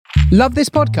Love this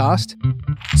podcast?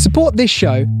 Support this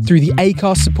show through the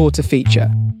Acast supporter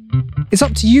feature. It's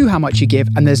up to you how much you give,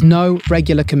 and there's no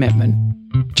regular commitment.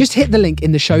 Just hit the link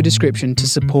in the show description to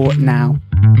support now.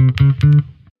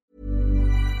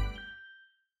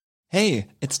 Hey,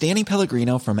 it's Danny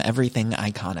Pellegrino from Everything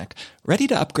Iconic. Ready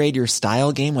to upgrade your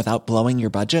style game without blowing your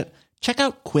budget? Check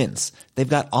out Quince. They've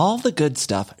got all the good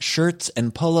stuff, shirts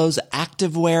and polos,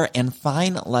 activewear, and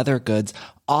fine leather goods,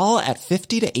 all at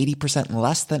 50 to 80%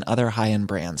 less than other high-end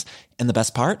brands. And the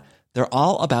best part? They're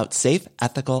all about safe,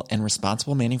 ethical, and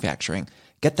responsible manufacturing.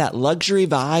 Get that luxury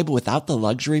vibe without the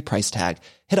luxury price tag.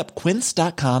 Hit up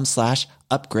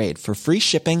quince.com/upgrade for free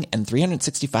shipping and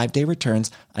 365-day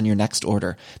returns on your next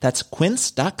order. That's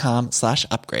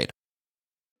quince.com/upgrade.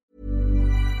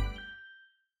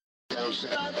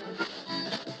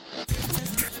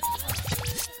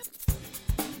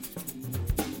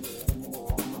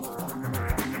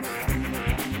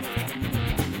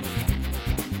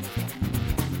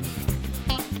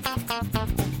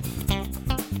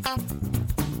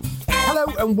 Hello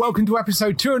and welcome to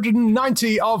episode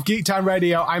 290 of Geektown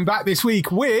Radio. I'm back this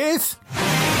week with...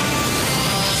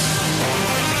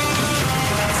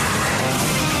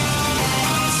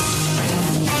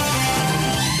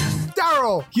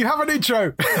 Daryl, you have an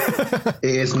intro. It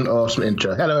is an awesome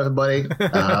intro. Hello, everybody.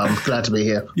 Glad to be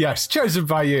here. Yes, chosen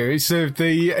by you. It's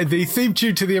the theme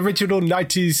tune to the original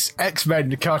 90s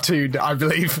X-Men cartoon, I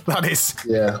believe that is.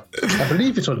 Yeah. I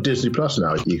believe it's on Disney Plus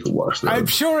now. You can watch that. I'm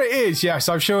sure it is, yes.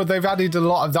 I'm sure they've added a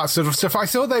lot of that sort of stuff. I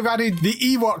saw they've added the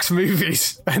Ewoks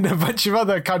movies and a bunch of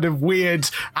other kind of weird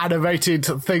animated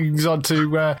things onto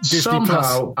Disney Plus.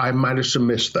 Somehow I managed to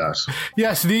miss that.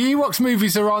 Yes, the Ewoks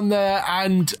movies are on there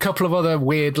and a couple of other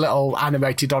weird little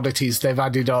animated oddities they've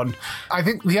added on. I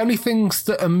think the only things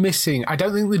that are missing, I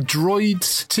don't think the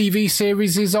Droids TV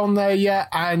series is on there yet,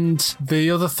 and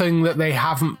the other thing that they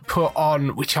haven't put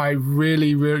on, which I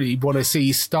really, really want to see,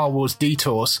 is Star Wars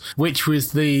Detours, which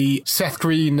was the Seth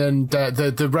Green and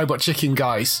the Robot Chicken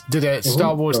guys did a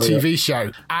Star Wars TV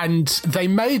show, and they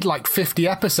made like 50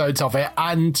 episodes of it,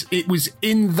 and it was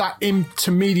in that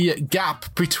intermediate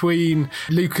gap between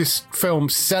Lucasfilm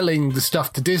selling the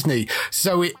stuff to Disney,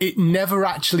 so it never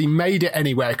actually made it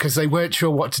anywhere because they weren't sure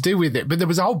what to do with it. But there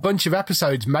was a whole bunch of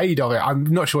episodes made of it. I'm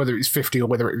not sure whether it was 50 or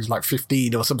whether it was like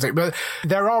 15 or something, but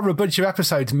there are a bunch of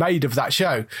episodes made of that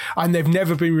show and they've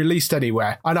never been released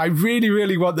anywhere. And I really,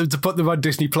 really want them to put them on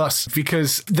Disney Plus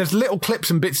because there's little clips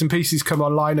and bits and pieces come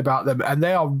online about them and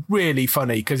they are really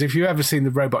funny, because if you've ever seen the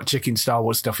Robot Chicken Star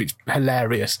Wars stuff, it's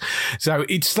hilarious. So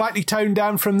it's slightly toned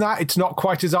down from that. It's not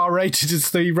quite as R-rated as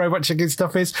the Robot Chicken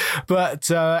stuff is, but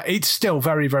it's still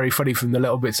very, very funny from the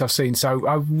little bits I've seen. So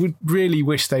I would really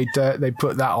wish they'd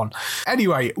put that on.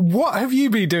 Anyway, what have you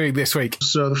been doing this week?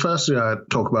 So the first thing I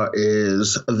talk about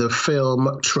is the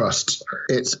film Trust.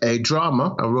 It's a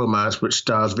drama, a romance, which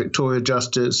stars Victoria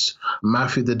Justice,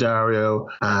 Matthew Daddario,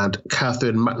 and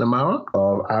Catherine McNamara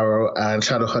of Arrow and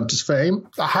Shadowhunters fame.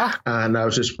 And I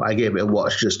gave it a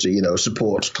watch just to,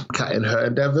 support Kat in her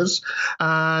endeavors.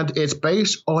 And it's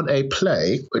based on a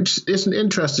play, which is an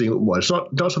interesting one. It's not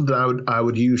something I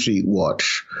would usually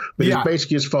watch, but it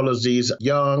basically just follows these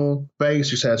young, very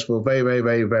successful, very, very,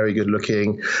 very, very good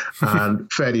looking and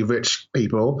fairly rich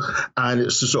people, and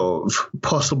it's a sort of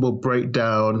possible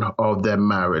breakdown of their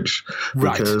marriage,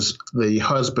 because the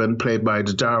husband, played by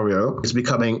Daddario, is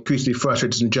becoming increasingly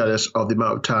frustrated and jealous of the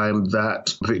amount of time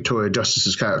that Victoria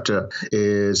Justice's character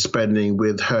is spending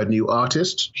with her new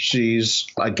artist. She's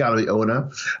a gallery owner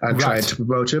and trying to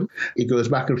promote him. It goes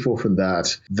back and forth from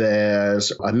that.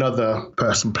 There's another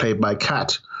person played by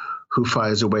Kat who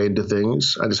finds a way into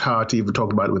things, and it's hard to even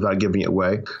talk about it without giving it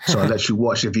away. So I'll let you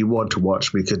watch if you want to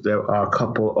watch, because there are a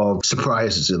couple of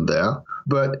surprises in there.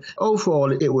 But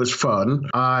overall, it was fun.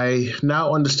 I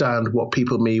now understand what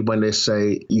people mean when they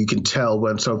say you can tell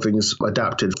when something's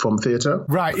adapted from theatre.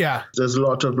 Right, yeah. There's a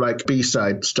lot of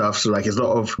B-side stuff. So there's a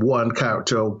lot of one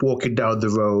character walking down the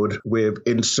road with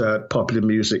insert popular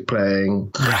music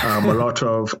playing, a lot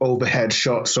of overhead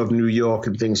shots of New York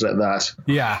and things like that.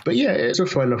 Yeah. But yeah, it's a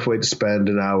fun enough way to spend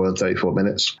an hour and 34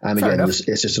 minutes. And again, it's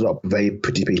just a lot of very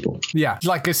pretty people. Yeah,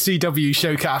 like a CW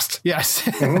showcast. Yes.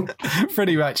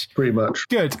 Pretty much.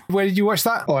 Good. Where did you watch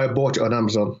that? Oh, I bought it on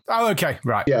Amazon. Oh, okay.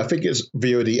 Right. Yeah, I think it's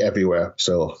VOD everywhere.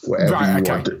 So wherever you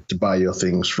want to buy your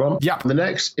things from. Yeah. The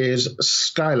next is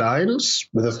Skylines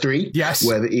with a 3. Yes.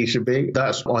 Where the E should be.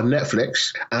 That's on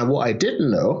Netflix. And what I didn't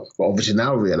know, but obviously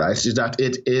now realize, is that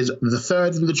it is the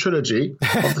third in the trilogy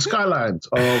of the Skylines.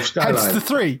 Hence the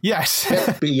 3. Yes.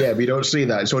 But yeah, we don't see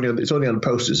that. It's only on the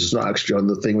posters. It's not actually on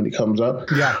the thing when it comes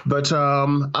up. Yeah. But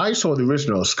I saw the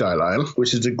original Skyline,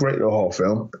 which is a great little horror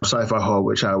film, sci-fi horror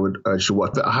which I would urge to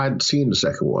watch. But I hadn't seen the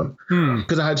second one.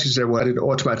 Because I had seen the second one, I didn't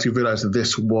automatically realize that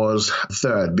this was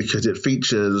third because it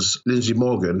features Lindsay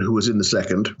Morgan, who was in the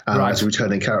second, as a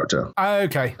returning character.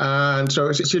 Okay. And so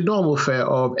it's a normal fare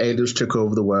of aliens took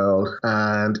over the world.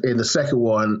 And in the second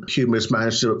one, humans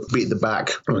managed to beat the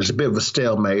back. It's a bit of a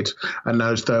stalemate. And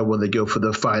now it's third one, they go for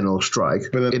the final strike.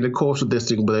 But in the course of this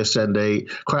thing, where they send a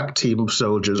crack team of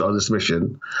soldiers on this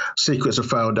mission, secrets are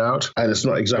found out, and it's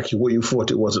not exactly what you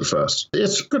thought it was at first.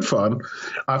 It's good fun.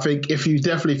 I think if you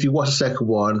watch the second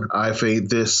one, I think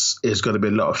this is going to be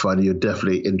a lot of fun. You'll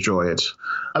definitely enjoy it.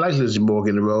 I like Lindsay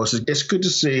Morgan in the role. It's good to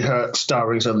see her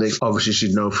starring something. Obviously,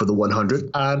 she's known for The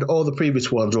 100, and all the previous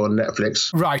ones are on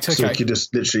Netflix. Right, okay.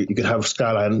 So you could have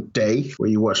Skyline Day, where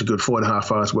you watch a good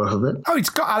 4.5 hours worth of it. Oh, it's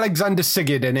got Alexander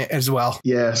Sigurd in it as well.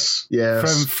 Yes.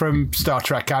 From Star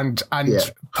Trek and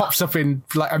pops up in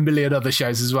like a million other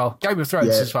shows as well. Game of Thrones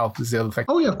as well is the other thing.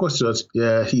 Oh yeah, of course he does.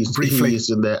 Yeah, he's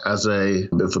in there as a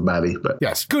bit of a baddie. But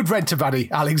yes, good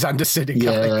rent-a-baddie, Alexander Sigurd.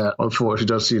 Yeah, unfortunately,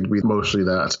 does seem to be mostly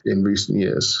that in recent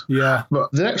years. Yeah.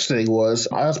 But the next thing was,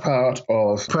 as part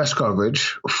of press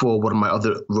coverage for one of my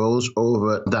other roles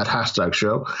over that hashtag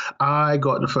show, I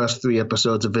got the first 3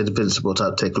 episodes of Invincible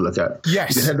to take a look at.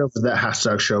 Yes. You can head over to that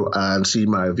hashtag show and see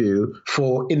my review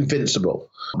for Invincible,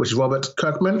 which is Robert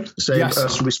Kirkman, same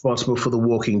person responsible for The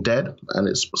Walking Dead and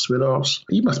its spin-offs.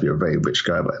 He must be a very rich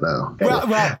guy by now.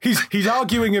 Well, he's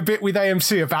arguing a bit with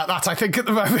AMC about that, I think, at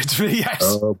the moment. Yes.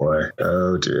 Oh boy.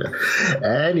 Oh dear.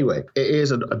 Anyway, it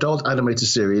is an adult animated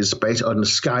series based on the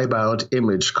Skybound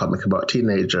Image comic about a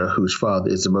teenager whose father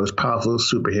is the most powerful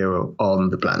superhero on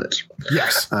the planet.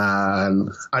 Yes.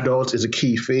 And adult is a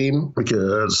key theme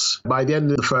because by the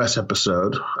end of the first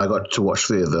episode, I got to watch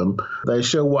 3 of them. They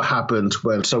show what happens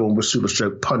when someone with super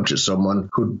strength punches someone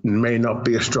who may not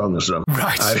be as strong as them.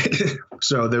 Right.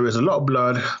 So there is a lot of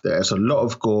blood. There's a lot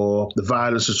of gore. The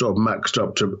violence is sort of maxed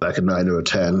up to like a 9 or a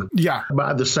 10. Yeah. But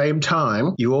at the same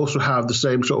time, you also have the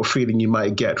same sort of feeling you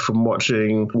might get from watching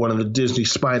one of the Disney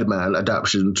Spider-Man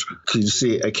adaptations. You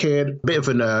see a kid, a bit of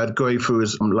a nerd, going through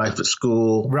his life at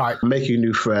school, right, making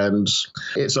new friends.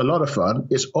 It's a lot of fun.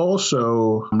 It's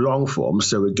also long form,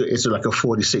 so it's like a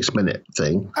 46-minute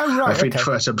thing. Oh, right. I think the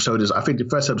first episode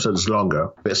is longer,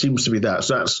 but it seems to be that.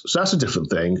 So that's a different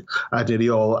thing. Ideally,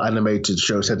 all animated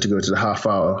shows tend to go to the half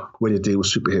hour when you deal with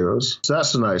superheroes. So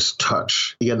that's a nice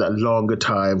touch. You get that longer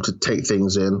time to take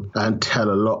things in and tell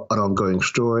an ongoing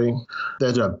story.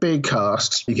 There's a big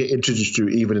cast you get introduced to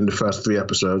even in the first 3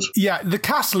 episodes. Yeah, the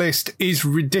cast list is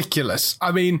ridiculous.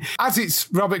 I mean, as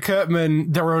it's Robert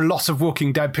Kirkman, there are a lot of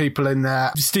Walking Dead people in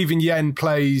there. Stephen Yen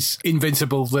plays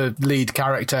Invincible, the lead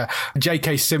character.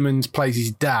 J.K. Simmons plays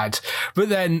his dad. But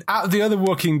then out of the other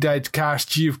Walking Dead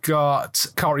cast, you've got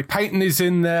Corey Payton is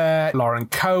in there, Lauren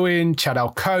Cohen, Chad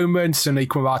L. Coleman,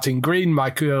 Sonequa Martin-Green,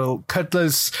 Michael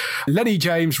Cudlers, Lenny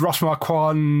James, Ross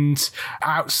Marquand.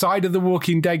 Outside of the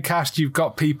Walking Dead cast, you've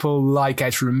got people like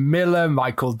Ezra Miller,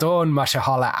 Michael Dorn,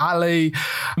 Mahershala Ali,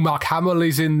 Mark Hamill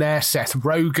is in there, Seth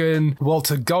Rogen,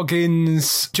 Walter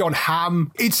Goggins, John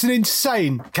Hamm. It's an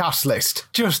insane cast list.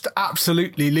 Just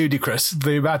absolutely ludicrous,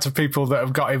 the amount of people that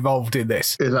have got involved in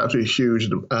this. It's absolutely huge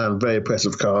and very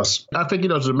impressive cast. I think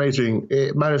it's amazing.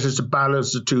 It manages to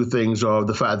balance the two things of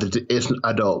the fact that it is an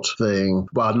adult thing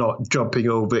while not jumping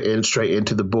over straight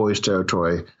into the boys'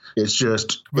 territory. It's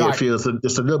just, It feels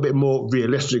just a little bit more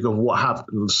realistic of what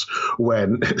happens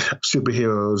when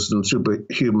superheroes and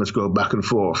superhumans go back and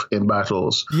forth in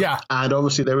battles. Yeah. And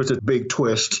obviously there is a big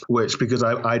twist, which, because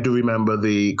I do remember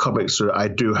the comics, so I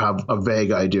do have a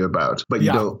vague idea about. But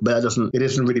it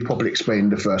isn't really properly explained in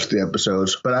the first 3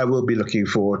 episodes. But I will be looking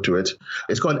forward to it.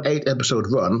 It's got an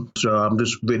 8-episode run, so I'm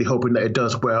just really hoping that it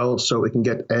does well so it can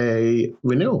get a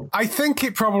renewal. I think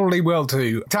it probably will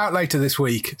do. It's out later this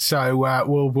week, so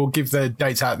we'll give the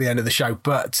dates out at the end of the show.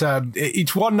 But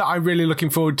it's one that I'm really looking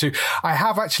forward to. I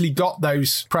have actually got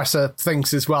those presser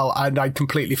things as well, and I'd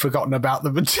completely forgotten about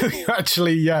them until you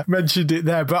actually mentioned it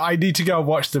there. But I need to go and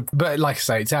watch them. But like I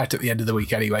say, it's out at the end of the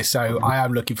week anyway, so I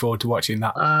am looking forward to watching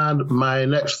that. And my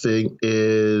next thing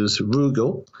is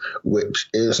Rugal, which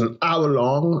is an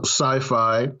hour-long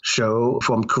sci-fi show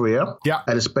from Korea. Yeah.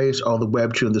 And it's based on the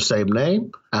webtoon of the same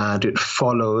name. And it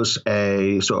follows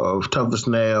a sort of tough as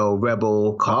nail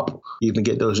rebel cop. You can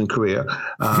get those in Korea.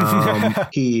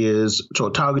 He is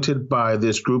sort of targeted by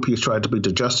this group he's trying to bring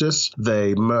to justice.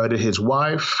 They murder his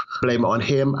wife, blame it on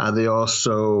him, and they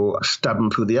also stab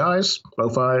him through the eyes,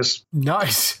 both eyes.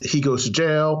 Nice. He goes to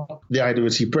jail. The idea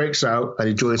is he breaks out and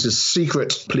he joins his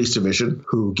secret police division,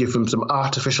 who give him some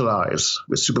artificial eyes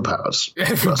with superpowers.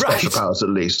 Well, special powers at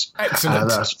least. Excellent. And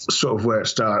that's sort of where it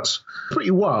starts.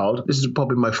 Pretty wild. This is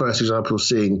probably my first example of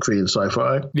seeing Korean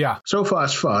sci-fi. Yeah. So far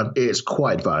it's fun. It's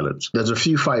quite violent. There's a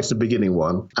few fights in the beginning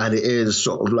one, and it is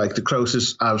sort of like the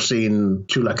closest I've seen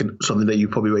to like something that you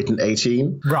probably rate an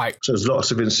 18. Right. So there's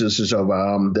lots of instances of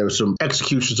there were some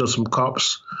executions of some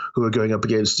cops who were going up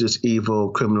against this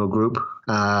evil criminal group.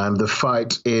 And the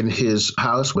fight in his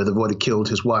house where they've already killed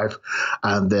his wife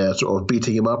and they're sort of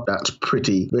beating him up, that's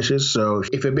pretty vicious. So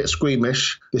if you're a bit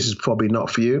squeamish, this is probably not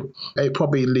for you. It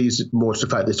probably leads more to the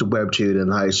fact that it's a webtoon,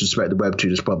 and I suspect the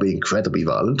webtoon is probably incredibly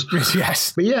violent.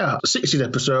 Yes. But yeah, 16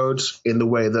 episodes in the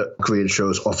way that Korean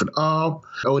shows often are.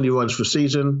 Only runs for a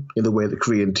season in the way that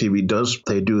Korean TV does.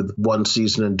 They do one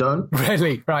season and done.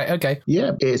 Really? Right, okay.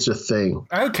 Yeah, it's a thing.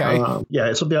 Okay. Yeah,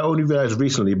 it's something I only realized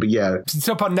recently, but yeah. It's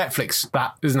up on Netflix,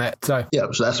 that, isn't it? So yeah,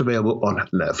 so that's available on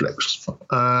Netflix.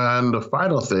 And the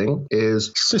final thing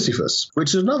is Sisyphus,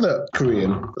 which is another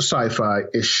Korean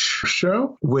sci-fi-ish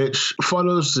show, which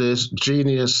follows this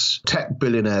genius tech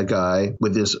billionaire guy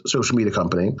with his social media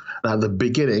company. And at the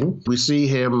beginning, we see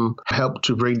him help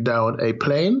to bring down a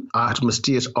plane. A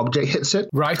mysterious object hits it.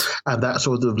 Right. And that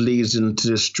sort of leads into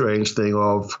this strange thing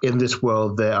of, in this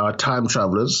world, there are time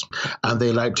travelers, and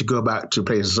they like to go back to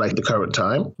places like the current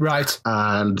time. Right.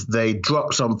 And they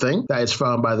drop something that is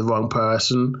found by the wrong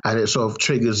person, and it sort of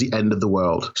triggers the end of the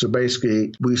world. So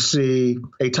basically, we see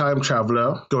a time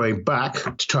traveler going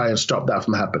back to try and stop that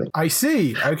from happening. I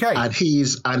see. Okay. And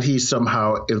he's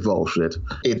somehow involved with it.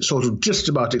 It sort of just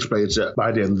about explains it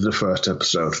by the end of the first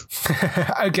episode.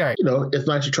 Okay. You know, it's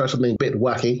nice to try something a bit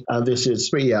wacky, and this is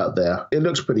pretty out there. It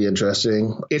looks pretty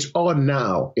interesting. It's on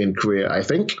now in Korea, I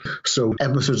think. So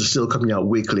episodes are still coming out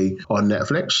weekly on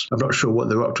Netflix. I'm not sure what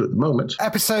they're up to at the moment.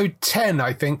 Episode 10,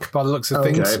 I think, by the looks of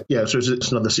things. Okay. Yeah, so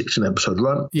it's another 16 episode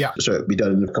run. Yeah. So it'll be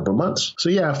done in a couple of months. So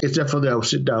yeah, it's definitely I'll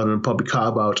sit down and probably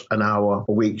carve out an hour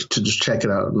a week to just check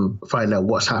it out and find out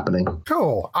what's happening.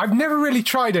 Cool. I've never really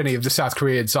tried any of the South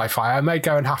Korean sci-fi. I may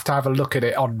go and have a look at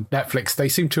it on Netflix. They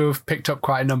seem to have picked up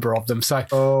quite a number of them. So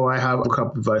I have a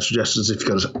couple of suggestions if you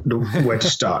guys know where to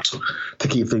start to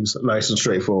keep things nice and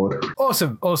straightforward.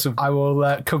 Awesome. I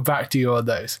will come back to you on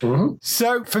those. Mm-hmm.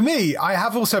 So for me, I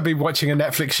have also been watching a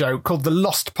Netflix show called The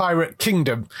Lost Pirate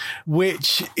Kingdom,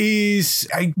 which is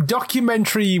a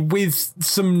documentary with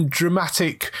some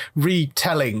dramatic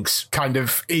retellings kind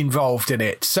of involved in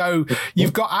it. So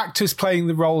you've got actors playing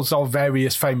the roles of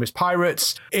various famous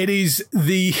pirates. It is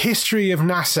the history of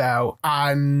Nassau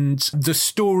and the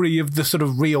story of the sort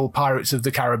of real pirates of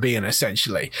the Caribbean,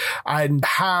 essentially, and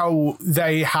how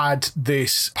they had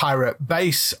this pirate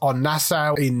base on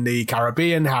Nassau in the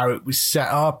Caribbean, how it was set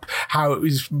up, how it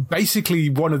was basically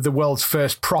one of the world's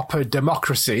first proper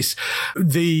democracies,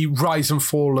 the rise and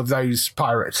fall of those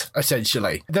pirates,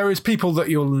 essentially. There is people that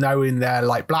you'll know in there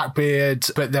like Blackbeard,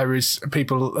 but there is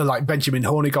people like Benjamin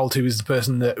Hornigold, who was the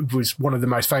person that was one of the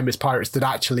most famous pirates that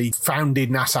actually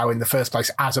founded Nassau in the first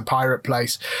place as a pirate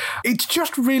place. It's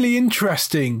just really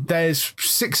interesting. There's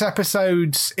 6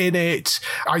 episodes in it.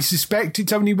 I suspect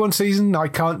it's only one season. I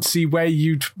can't see where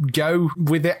you'd go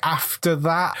with it after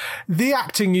that. The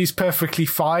acting is perfectly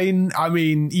fine. I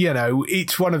mean, you know,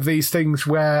 it's one of these things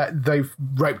where they've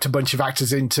roped a bunch of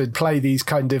actors in to play these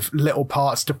kind of little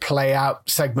parts to play out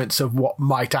segments of what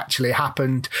might actually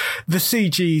happen. The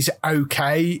CG's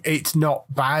okay. It's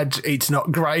not bad. It's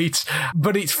not great,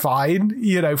 but it's fine,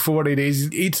 you know, for what it is.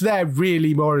 It's there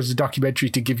really more as a documentary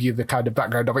to give you the kind of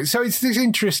background of it. So it's this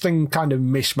interesting kind of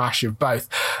mishmash of both.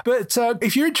 But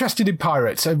if you're interested in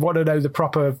pirates and want to know the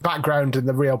proper background and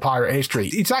the real pirate history,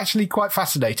 it's actually quite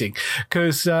fascinating,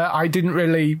 because I didn't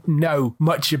really know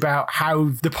much about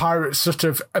how the pirates sort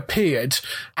of appeared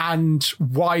and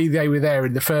why they were there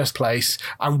in the first place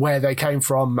and where they came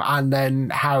from, and then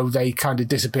how they kind of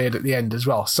disappeared at the end as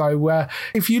well. So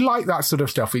if you like that sort of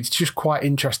stuff, it's just quite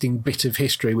interesting bit of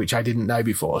history which I didn't know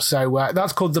before. So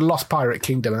that's called The Lost Pirate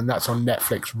Kingdom, and that's on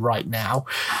Netflix right now.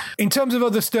 In terms of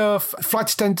other stuff,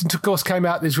 Flight Attendant, of course, came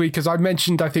out this week. As I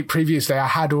mentioned, I think previously, I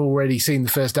had already seen the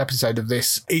first episode of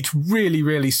this. It's really,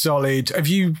 really solid. Have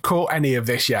you caught any of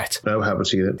this yet? No, I haven't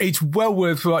seen it. It's well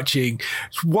worth watching.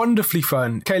 It's wonderfully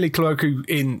fun. Kaylee Cuoco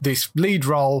in this lead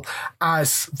role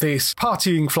as this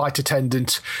partying flight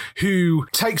attendant who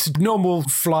takes a normal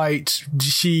flight.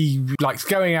 She likes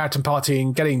going out and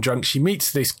partying, getting drunk. She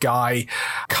meets this guy,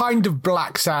 kind of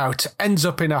blacks out, ends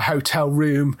up in a hotel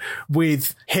room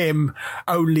with him,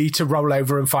 only to roll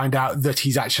over and find out that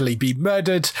he's actually been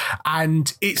murdered.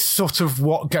 And it's sort of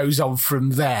what goes on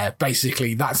from there.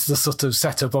 Basically, that's the sort of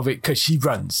setup of it, because she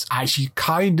runs, as you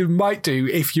kind of might do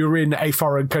if you're in a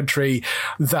foreign country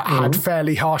that had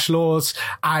fairly harsh laws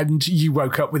and you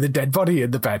woke up with a dead body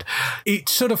in the bed. It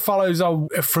sort of follows on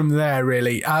from there,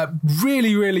 really. Really,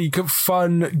 really, really good,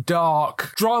 fun,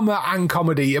 dark drama and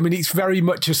comedy. I mean, it's very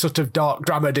much a sort of dark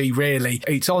dramedy, really.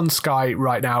 It's on Sky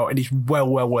right now and it's well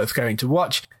worth going to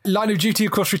watch. Line of Duty,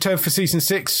 of course, returned for season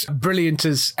 6. Brilliant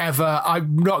as ever.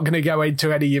 I'm not going to go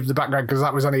into any of the background because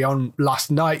that was only on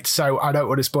last night, so I don't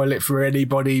want to spoil it for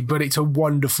anybody, but it's a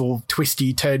wonderful,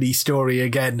 twisty, turny story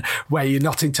again, where you're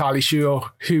not entirely sure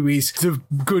who is the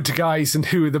good guys and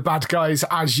who are the bad guys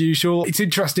as usual. It's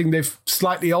interesting they've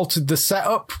slightly altered the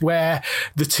setup where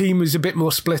the team is a bit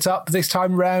more split up this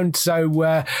time round,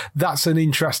 so that's an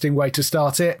interesting way to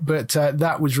start it, but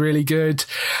that was really good.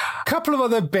 A couple of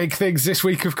other big things this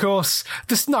week, of course.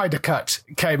 The Snyder Cut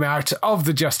came out of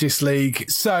the Justice League,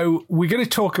 so we're going to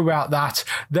talk about that.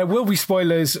 There will be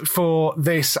spoilers for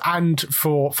this and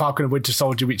for Falcon and Winter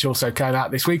Soldier, which also came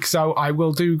out this week, so I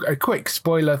will do a quick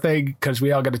spoiler thing because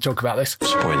we are going to talk about this.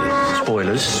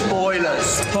 Spoilers.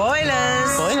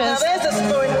 Now there's a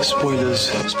spoiler. Spoilers.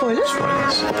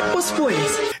 What's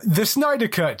spoilers? The Snyder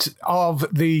Cut of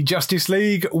the Justice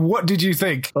League. What did you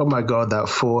think? Oh my God, that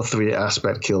 4:3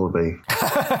 aspect killed me.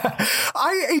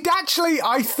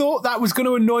 I thought that was going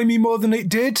to annoy me more than it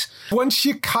did. Once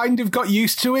you kind of got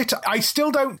used to it, I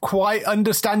still don't quite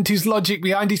understand his logic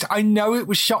behind it. I know it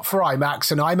was shot for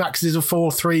IMAX, and IMAX is a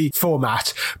 4:3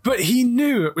 format, but he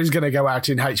knew it was going to go out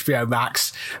in HBO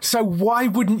Max. So why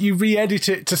wouldn't you re-edit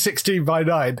it to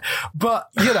 16:9? But,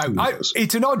 you know,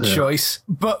 it's an odd choice,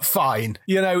 but fine.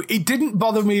 You know, it didn't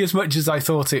bother me as much as I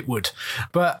thought it would.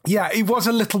 But yeah, it was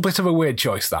a little bit of a weird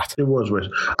choice, that. It was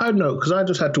weird. I know, because I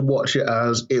just had to watch it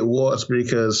as it was,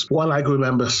 because while I can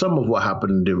remember some of what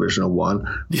happened in the original one,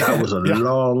 that was a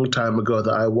long time ago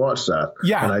that I watched that.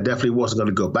 Yeah. And I definitely wasn't going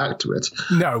to go back to it.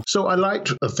 No. So I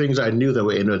liked the things I knew that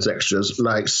were in those extras,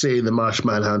 like seeing the Martian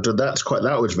Manhunter.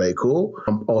 That was very cool.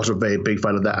 I'm also a very big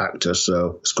fan of that actor,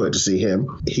 so it's great to see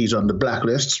him. He's on the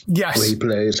Blacklist, where he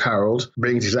plays Harold,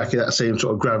 brings exactly that same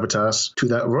sort of gravitas to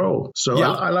that role. So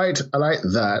I liked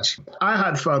that. I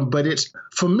had fun, but it's,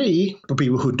 for me, for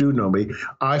people who do know me,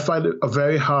 I find it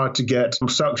very hard to get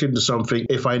sucked into something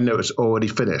if I know it's already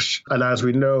finished. And as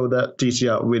we know that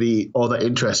DC aren't really all that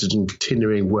interested in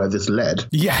continuing where this led,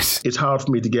 it's hard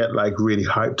for me to get like really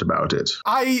hyped about it.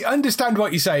 I understand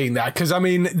what you're saying there, because I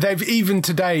mean, even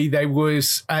today there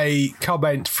was a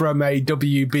comment from a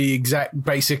WB exec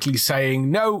basically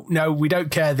saying, no, we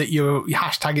don't care that you're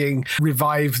hashtagging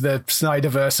revive the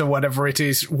Snyderverse or whatever it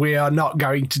is. We are not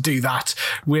going to do that.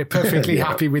 We're perfectly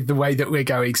happy with the way that we're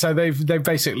going. So they've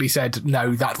basically said,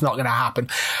 no, that's not going to happen.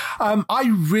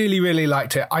 I really, really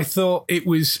liked it. I thought it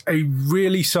was a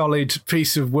really solid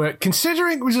piece of work.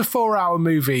 Considering it was a 4-hour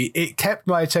movie, it kept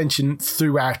my attention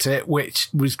throughout it, which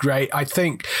was great. I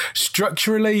think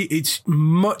structurally, it's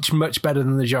much, much better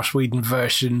than the Joss Whedon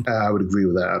version. I would agree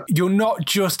with that. You're not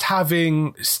just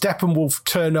having Steppenwolf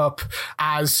turn up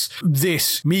as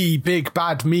this big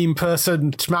bad meme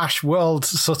person, smash world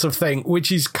sort of thing,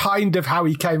 which is kind of how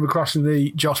he came across in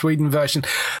the Joss Whedon version.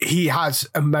 He has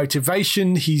a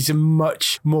motivation. He's a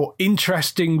much more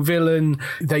interesting villain.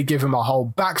 They give him a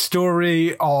whole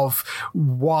backstory of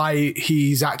why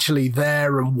he's actually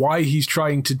there and why he's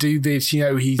trying to do this. You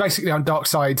know, he's basically on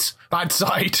Darkseid's bad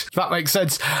side, if that makes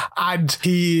sense. And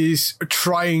he is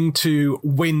trying to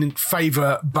win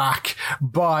favor back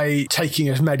by taking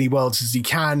as many worlds as he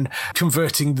can,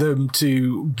 converting them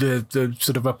to the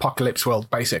sort of apocalypse world,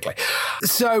 basically.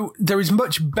 So there is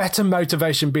much better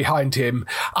motivation behind him.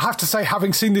 I have to say,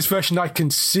 having seen this version, I can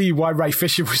see why Ray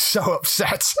Fisher was so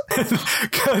upset.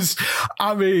 Because,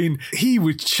 I mean, he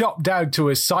was chopped down to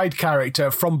a side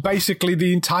character from basically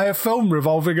the entire film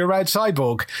revolving around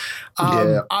Cyborg.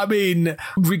 I mean,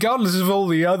 regardless of all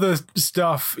the other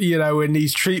stuff, you know, and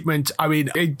his treatment, I mean,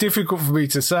 it's difficult for me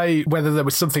to say whether there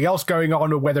was something else going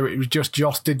on or whether it was just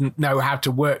Joss didn't know how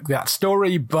to work that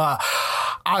story. But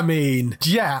I mean,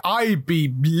 yeah, I'd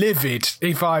be livid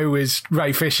if I was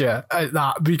Ray Fisher at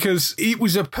that, because it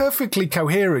was a perfectly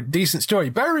coherent, decent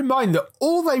story. Bear in mind that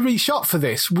all they reshot for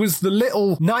this was the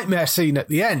little nightmare scene at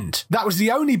the end. That was the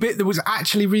only bit that was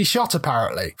actually reshot,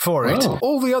 apparently, for it.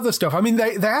 All the other stuff, I mean,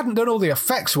 they hadn't done all the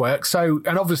effects work, so,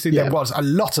 and obviously there was a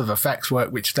lot of effects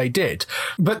work, which they did.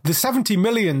 But the 70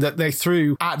 million that they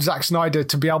threw at Zack Snyder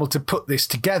to be able to put this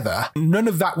together, none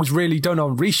of that was really done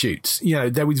on reshoots. You know,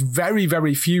 there was very,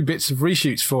 very few bits of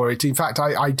reshoots for it. In fact,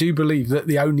 I do believe that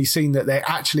the only scene that they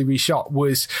actually reshot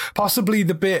was possibly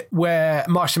the bit where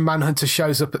Martian Manhunter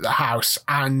shows up at the house,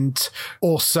 and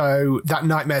also that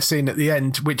nightmare scene at the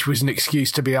end, which was an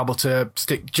excuse to be able to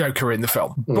stick Joker in the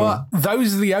film. But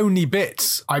those are the only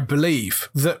bits, I believe,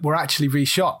 that were actually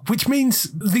reshot, which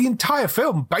means the entire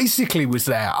film basically was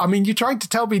there. I mean, you're trying to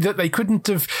tell me that they couldn't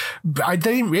have They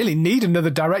didn't really need another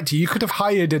director. You could have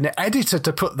hired an editor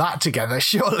to put that together,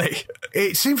 surely.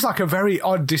 It seems like a very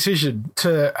odd decision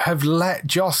to have let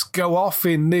Joss go off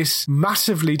in this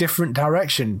massively different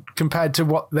direction compared to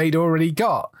what they'd already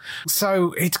got.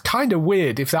 So it's kind of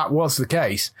weird if that was the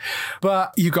case.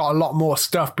 But you got a lot more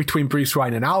stuff between Bruce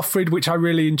Wayne and Alfred, which I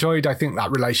really enjoyed. I think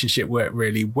that relationship worked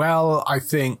really well. I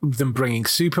think them bringing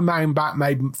Superman back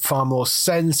made far more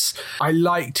sense. I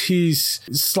liked his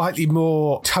slightly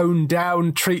more toned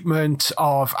down treatment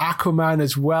of Aquaman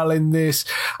as well in this.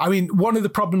 I mean, one of the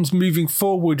problems moving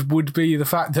forward would be the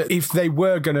fact that if they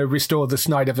were going to restore the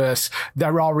Snyderverse,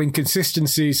 there are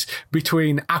inconsistencies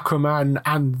between Aquaman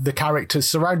and the characters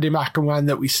surrounding Aquaman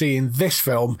that we see in this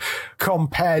film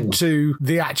compared to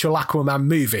the actual Aquaman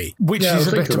movie, which is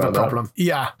a bit of a problem. That.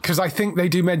 Yeah, because I think they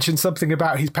do mention something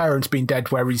about his parents being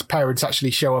dead where his parents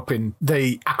actually show up in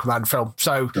the Aquaman film.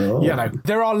 So, you know,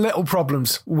 there are little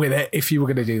problems with it if you were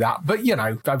going to do that. But, you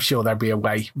know, I'm sure there'd be a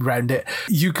way around it.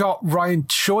 You got Ryan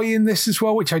Choi in this as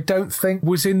well, which I don't think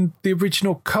was in the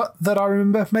original cut that I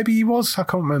remember. Maybe he was. I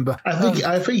can't remember.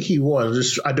 I think he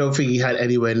was. I don't think he had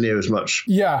anywhere near as much.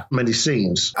 Yeah. Many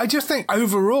scenes. I just think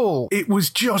overall it was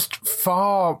just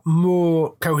far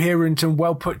more coherent and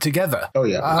well put together. Oh,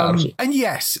 yeah. And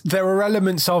yes, there are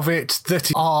elements of it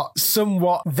that are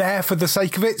somewhat there for the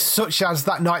sake of it, such as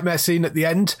that nightmare scene at the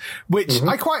end, which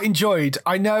I quite enjoyed.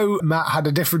 I know Matt had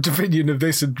a different opinion of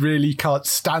this and really can't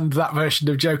stand that version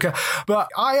of Joker, but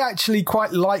I actually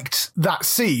quite liked that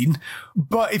scene.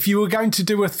 But if you were going to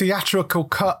do a theatrical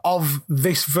cut of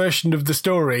this version of the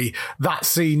story, that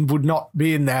scene would not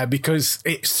be in there because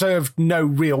it served no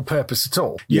real purpose at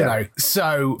all, you know.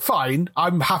 So fine,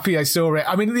 I'm happy I saw it.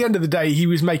 I mean, at the end of the day, he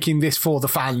was making this for the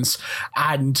fans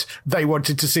and they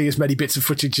wanted to see as many bits of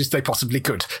footage as they possibly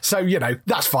could. So, you know,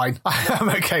 that's fine. I'm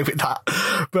okay with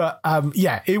that. But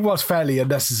yeah, it was fairly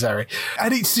unnecessary.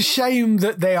 And it's a shame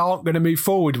that they aren't going to move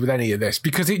forward with any of this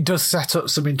because it does set up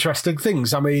some interesting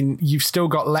things. I mean, you've still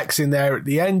got Lex in there at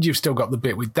the end. You've still got the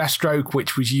bit with Deathstroke,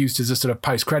 which was used as a sort of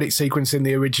post-credit sequence in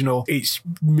the original. It's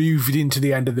moved into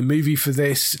the end of the movie for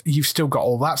this. You've still got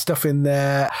all that stuff in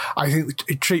there. I think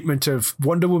the treatment of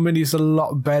Wonder Woman is a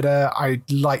lot better. I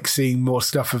like seeing more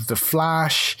stuff of The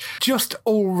Flash. Just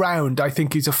all round, I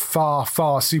think is a far,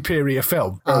 far superior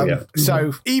film.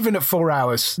 So even at 4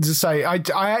 hours, to say,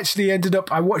 I actually ended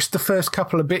up, I watched the first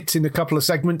couple of bits in a couple of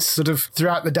segments sort of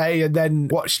throughout the day and then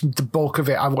watched the bulk of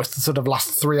it. I watched the sort of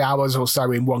last 3 hours or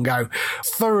so in one go.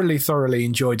 Thoroughly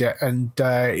enjoyed it. And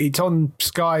it's on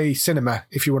Sky Cinema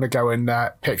if you want to go and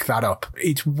pick that up.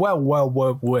 It's well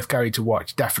worth going to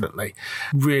watch, definitely.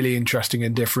 Really interesting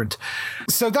and different.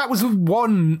 So that was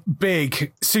one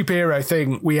big superhero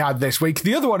thing we had this week.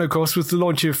 The other one, of course, was the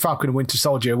launch of Falcon and Winter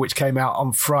Soldier, which came out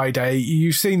on Friday.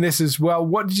 You've seen this as well.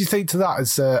 What did you think to that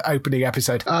as an opening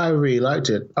episode? I really liked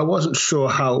it. I wasn't sure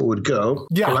how it would go.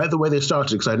 Yeah. I like the way they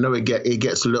started because I know it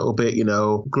gets a little bit, you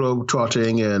know,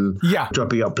 globe-trotting and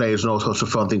dropping up players and all sorts of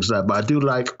fun things like that. But I do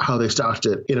like how they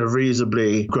started it in a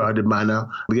reasonably grounded manner.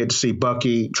 We get to see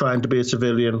Bucky trying to be a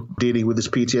civilian, dealing with his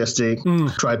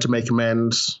PTSD, trying to make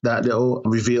amends. That little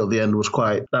reveal at the end was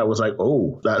like,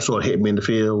 oh, that sort of hit me in the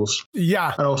feels.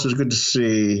 Yeah. And also it's good to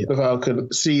see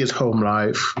Falcon see his home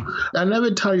life. I'm never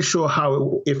entirely sure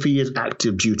if he is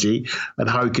active duty and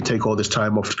how he could take all this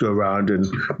time off to go around and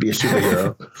be a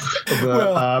superhero.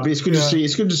 But it's good to see.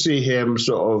 It's good to see him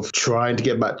sort of trying to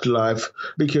get back to life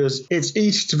because it's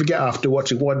easy to forget after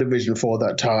watching WandaVision for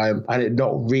that time and it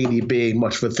not really being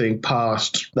much of a thing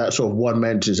past that sort of one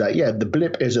mentions that the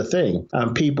blip is a thing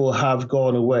and people have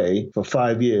gone away for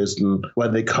 5 years and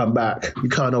when they come back you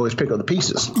can't always pick up the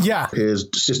pieces. Yeah, his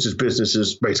sister's business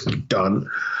is basically done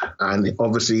and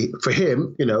obviously for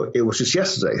him, you know, it was just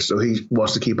yesterday, so he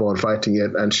wants to keep on fighting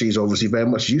it and she's obviously very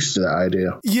much used to that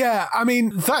idea. Yeah, I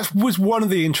mean, that was one of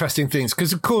the interesting things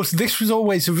because of course this was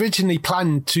always originally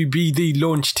planned to be the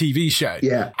launch TV show.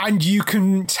 Yeah. And you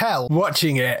can tell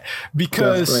watching it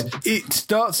because it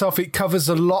starts off, it covers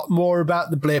a lot more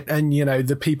about the blip and, you know,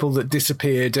 the people that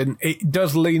disappeared and it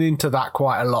does lean into that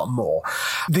quite a lot more.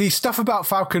 The stuff about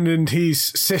Falcon and his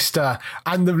sister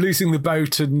and them losing the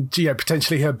boat and, you know,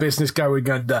 potentially her business going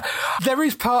under. There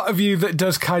is part of you that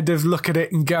does kind of look at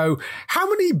it and go, how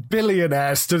many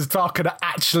billionaires does Falcon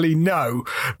actually know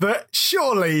that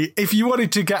surely if you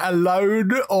wanted to get a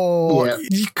loan or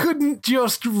you couldn't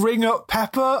just ring up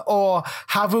Pepper or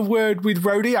have a word with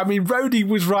Rhodey. I mean, Rhodey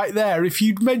was right there. If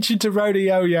you'd mentioned to Rhodey,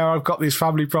 oh yeah, I've got this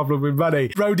family problem with money,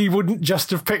 Rhodey wouldn't just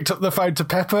have picked up the phone to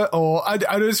Pepper. Or, and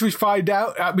as we find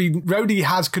out, I mean, Rhodey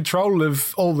has control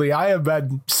of all the Iron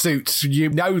Man suits. You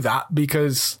know that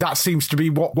because that seems to be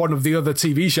what one of the other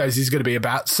TV shows is going to be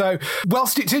about. So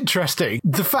whilst it's interesting,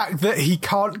 the fact that he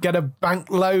can't get a bank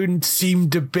loan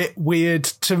seemed a bit weird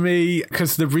to me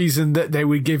because the reason that they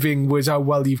were giving was, oh,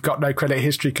 well, you've got no credit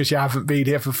history because you haven't been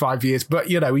here for 5 years. But,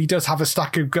 you know, he does have a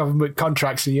stack of government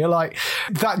contracts and you're like,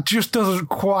 that just doesn't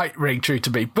quite ring true to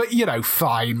me. But, you know,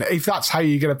 fine, if that's how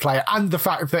you're going to play it. And the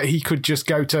fact that he could just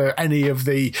go to any of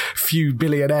the few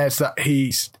billionaires that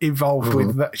he's involved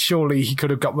with, that surely he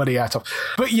could have got money out of.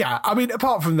 But yeah, I mean,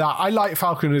 apart from that, I like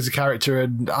Falcon as a character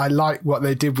and I like what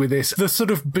they did with this. The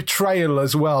sort of betrayal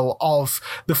as well of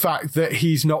the fact that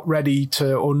he's not ready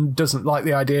to, or doesn't like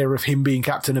the idea of him being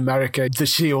Captain America. The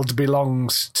shield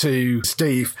belongs to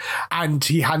Steve and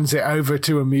he hands it over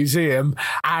to a museum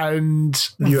and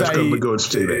the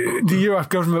US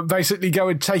government basically go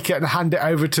and take it and hand it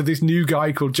over to this new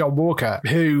guy called John Walker,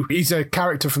 who is a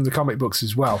character from the comic books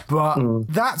as well. But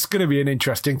that's going to be an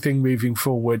interesting thing moving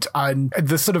forward. And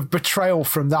the sort of betrayal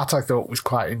from that I thought was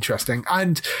quite interesting.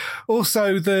 And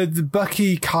also the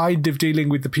Bucky kind of dealing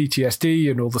with the PTSD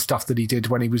and all the stuff that he did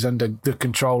when he was under the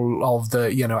control of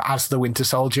the, you know, as the Winter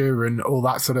Soldier and all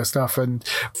that sort of stuff. And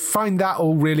find that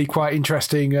all really quite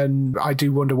interesting. And I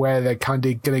do wonder where they're kind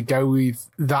of going to go with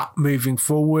that moving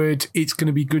forward. It's going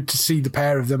to be good to see the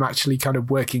pair of them actually kind of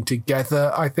working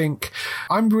together, I think.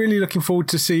 I'm really looking forward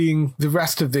to seeing the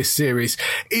rest of this series.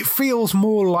 It feels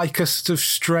more like a sort of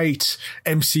straight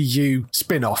MCU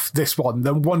spin-off, this one,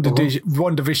 than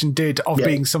WandaVision did of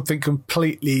being something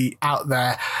completely out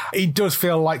there. It does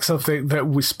feel like something that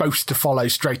was supposed to follow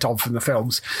straight on from the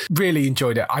films. Really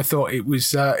enjoyed it. I thought it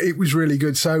was really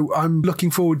good. So I'm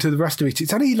looking forward to the rest of it.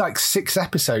 It's only like 6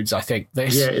 episodes, I think.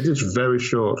 Yeah, it is very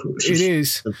short. It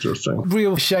is. Interesting.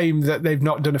 Real shame that they've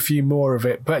not done a few more of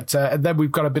it. But and then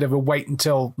we've got a bit of a wait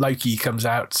until Loki comes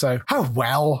out. So, oh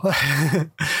well.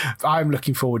 I'm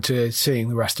looking forward to seeing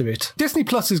the rest of it. Disney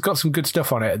Plus has got some good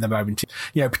stuff on it at the moment.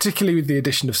 You know, particularly with the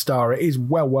addition of Star, it is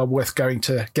well worth going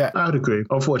to get. I'd agree.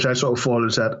 Unfortunately, I sort of fall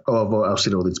into that, well, I've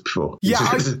seen all these before. Yeah,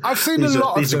 I've seen a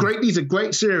lot of them. These are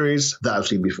great series that I've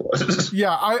seen before.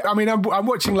 Yeah, I mean, I'm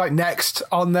watching like Next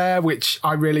on there, which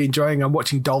I'm really enjoying. I'm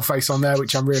watching Dollface on there,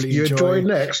 which I'm really enjoying. You're enjoying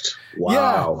Next?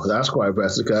 Wow, yeah. That's quite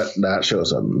impressive. That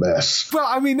show's a mess. Well,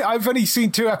 I mean, I've only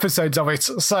seen 2 episodes of it,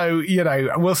 so, you know,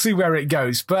 we'll see where it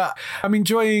goes. But I'm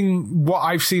enjoying what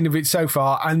I've seen of it so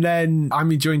far, and then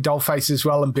I'm enjoying Dollface as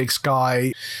well and Big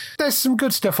Sky. There's some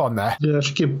good stuff on there. Yeah, I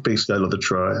should give Big Sky another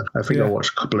try. I think I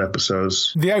watched a couple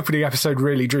episodes. The opening episode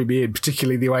really drew me in,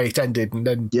 particularly the way it ended. And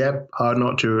then, hard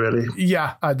not to, really.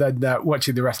 Yeah, and then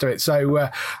watching the rest of it. So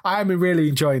I am really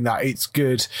enjoying that. It's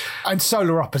good. And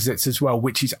Solar Opposites as well,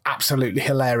 which is absolutely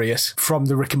hilarious, from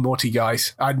the Rick and Morty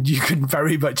guys. And you can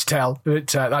very much tell that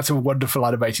that's a wonderful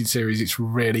animated series. It's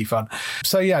really fun.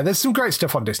 So yeah, there's some great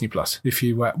stuff on Disney Plus. If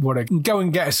you want to go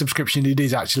and get a subscription, it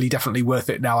is actually definitely worth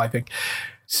it now, I think.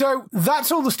 So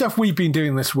that's all the stuff we've been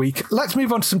doing this week. Let's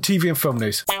move on to some TV and film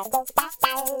news.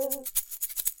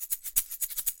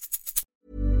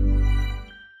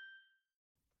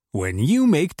 When you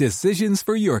make decisions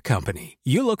for your company,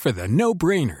 you look for the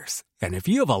no-brainers. And if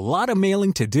you have a lot of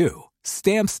mailing to do,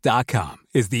 Stamps.com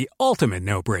is the ultimate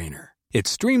no-brainer. It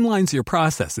streamlines your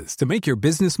processes to make your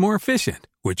business more efficient,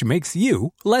 which makes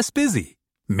you less busy.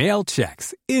 Mail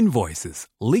checks, invoices,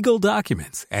 legal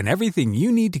documents, and everything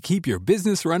you need to keep your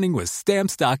business running with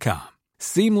Stamps.com.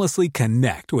 Seamlessly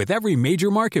connect with every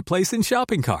major marketplace and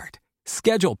shopping cart.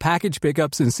 Schedule package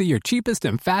pickups and see your cheapest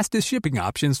and fastest shipping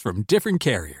options from different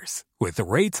carriers. With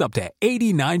rates up to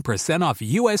 89% off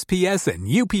USPS and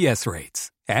UPS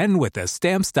rates. And with the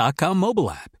Stamps.com mobile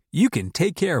app, you can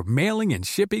take care of mailing and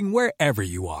shipping wherever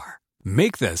you are.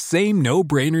 Make the same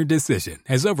no-brainer decision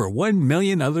as over 1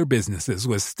 million other businesses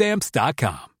with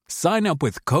Stamps.com. Sign up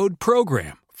with code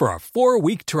PROGRAM for a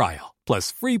 4-week trial,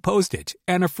 plus free postage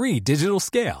and a free digital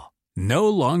scale. No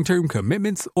long-term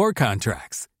commitments or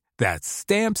contracts. That's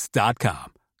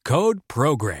Stamps.com. Code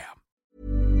PROGRAM.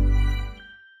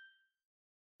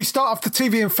 We start off the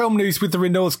TV and film news with the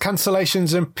renewals,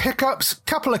 cancellations and pickups.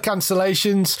 Couple of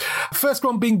cancellations. First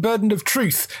one being Burden of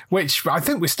Truth, which I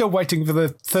think we're still waiting for the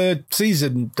third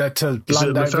season to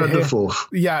land over third here. or fourth?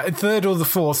 Yeah, third or the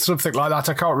fourth, something like that.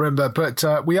 I can't remember,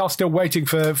 but we are still waiting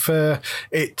for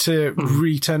it to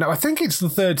return. I think it's the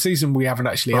third season we haven't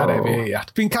actually had over here yet.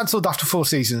 It's been cancelled after 4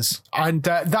 seasons, and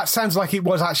that sounds like it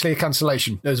was actually a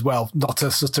cancellation as well, not a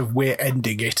sort of we're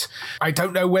ending it. I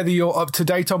don't know whether you're up to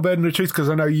date on Burden of Truth, because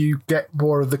I know you get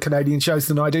more of the Canadian shows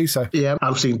than I do. So yeah,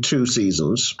 I've seen 2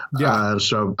 seasons. Yeah.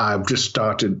 So I've just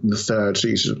started the third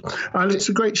season, and it's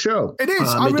a great show. It is.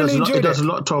 I really enjoyed it. It does a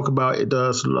lot to talk about. It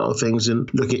does a lot of things in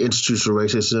looking at institutional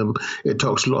racism. It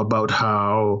talks a lot about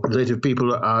how Native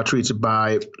people are treated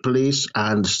by police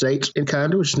and state in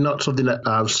Canada, which is not something that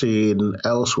I've seen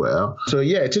elsewhere. So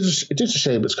yeah, it is a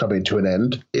shame it's coming to an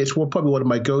end. It's probably one of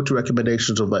my go-to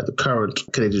recommendations of like the current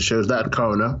Canadian shows. That and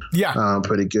Coroner,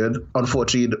 pretty good.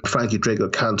 Unfortunately, Frankie Drake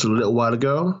got cancelled a little while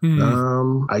ago.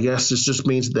 I guess this just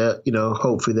means that,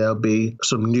 hopefully there'll be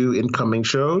some new incoming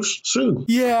shows soon.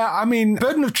 Yeah, I mean,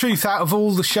 Burden of Truth, out of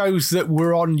all the shows that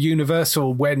were on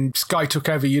Universal when Sky took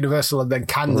over Universal and then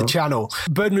canned the channel,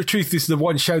 Burden of Truth is the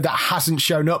one show that hasn't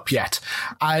shown up yet.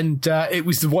 And it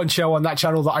was the one show on that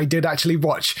channel that I did actually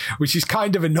watch, which is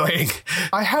kind of annoying.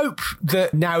 I hope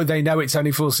that now they know it's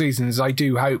only 4 seasons, I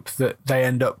do hope that they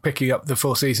end up picking up the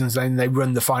 4 seasons and they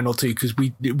run the final 2, because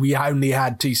we only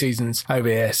had 2 seasons over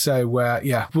here. So,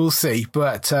 yeah, we'll see.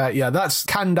 But, that's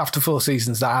canned after 4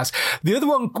 seasons, that has. The other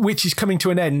one, which is coming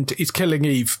to an end, is Killing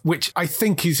Eve, which I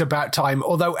think is about time.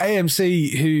 Although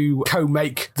AMC, who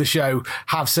co-make the show,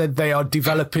 have said they are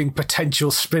developing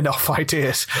potential spin-off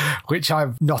ideas, which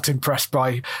I'm not impressed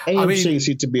by. AMC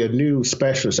seems to be a new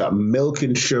specialist at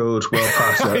milking shows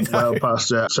well past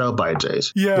their sell-by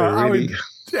days. Yeah,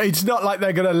 it's not like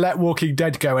they're going to let Walking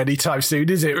Dead go anytime soon,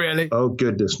 is it, really? Oh,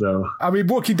 goodness, no. I mean,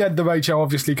 Walking Dead, the main show,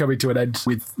 obviously coming to an end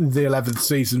with the 11th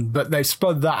season, but they've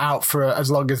spun that out for as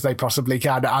long as they possibly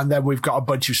can, and then we've got a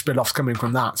bunch of spin-offs coming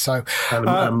from that. So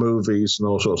and movies and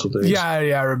all sorts of things. Yeah,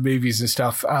 and movies and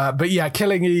stuff. But yeah,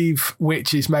 Killing Eve,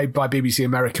 which is made by BBC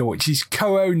America, which is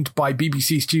co-owned by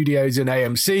BBC Studios and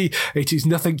AMC. It is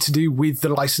nothing to do with the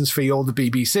license fee or the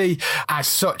BBC. As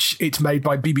such, it's made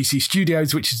by BBC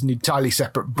Studios, which is an entirely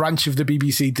separate branch of the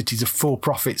BBC that is a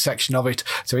for-profit section of it,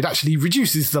 so it actually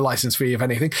reduces the license fee, if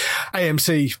anything.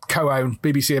 AMC co-own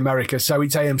BBC America, so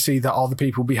it's AMC that are the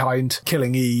people behind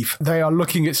Killing Eve. They are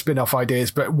looking at spin-off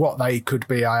ideas, but what they could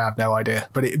be, I have no idea.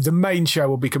 But the main show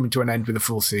will be coming to an end with a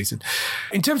full season.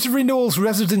 In terms of renewals,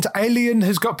 Resident Alien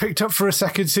has got picked up for a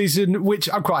second season, which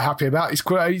I'm quite happy about. It's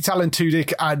Alan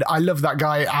Tudyk, and I love that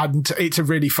guy, and it's a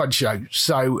really fun show.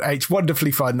 So it's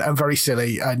wonderfully fun and very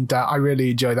silly, and I really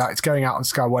enjoy that. It's going out on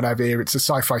Sky One over here. It's a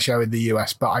sci-fi show in the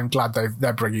US, but I'm glad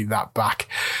they're bringing that back.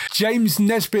 James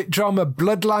Nesbitt drama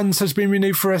Bloodlands has been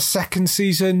renewed for a second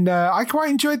season. I quite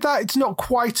enjoyed that. It's not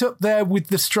quite up there with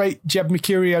the straight Jeb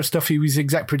Mercurio stuff. He was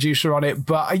exec producer on it,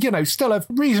 but still a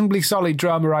reasonably solid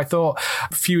drama, I thought.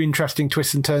 A few interesting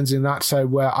twists and turns in that,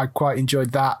 so I quite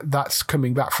enjoyed that. That's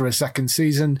coming back for a second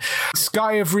season.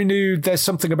 Sky have renewed There's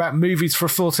Something About Movies for a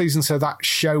full season, so that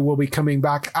show will be coming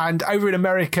back. And over in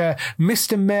America,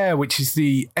 Mr. Mayor, which is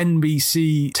the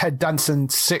NBC Ted Danson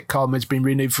sitcom, has been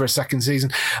renewed for a second season.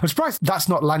 I'm surprised that's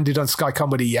not landed on Sky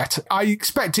Comedy yet. I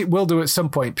expect it will do at some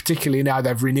point, particularly now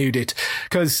they've renewed it,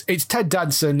 because it's Ted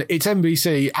Danson, it's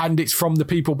NBC, and it's from the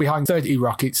people behind 30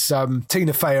 Rock. It's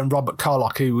Tina Fey and Robert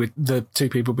Carlock, who were the 2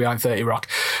 people behind 30 Rock.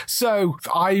 So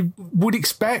I would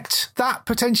expect that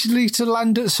potentially to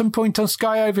land at some point on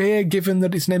Sky over here, given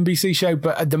that it's an NBC show,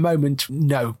 but at the moment,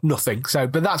 no, nothing.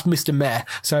 But that's Mr. Mayor,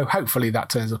 so hopefully that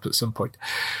turns up at some point.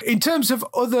 In terms of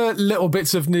other little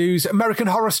bits of news, American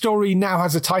Horror Story now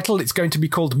has a title. It's going to be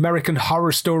called American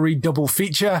Horror Story Double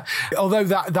Feature. Although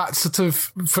that's sort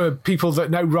of, for people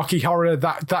that know Rocky Horror,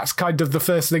 that's kind of the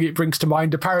first thing it brings to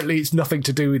mind. Apparently it's nothing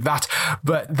to do with that,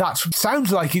 but that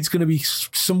sounds like it's going to be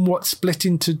somewhat split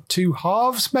into 2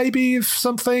 halves, maybe, of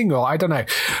something, or I don't know.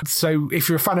 So if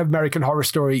you're a fan of American Horror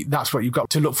Story, that's what you've got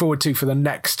to look forward to for the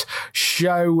next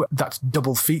show. That's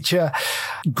double feature.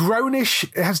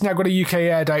 Grownish has now got a UK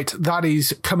air date. That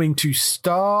is coming to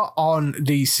Star on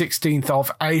the 16th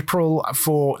of April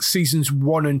for seasons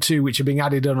 1 and 2, which are being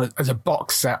added on as a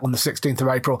box set on the 16th of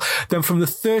April. Then from the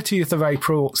 30th of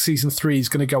April, season 3 is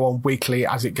going to go on weekly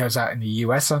as it goes out in the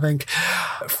US, I think.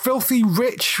 Filthy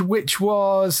Rich, which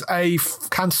was a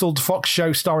cancelled cancelled Fox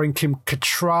show starring Kim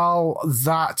Cattrall.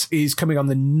 That is coming on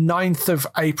the 9th of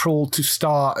April to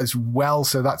star as well.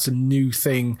 So that's a new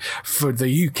thing for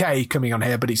the UK coming on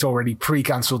here, but it's already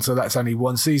pre-cancelled, so that's only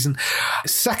one season.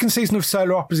 Second season of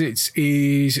Solar Opposites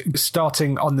is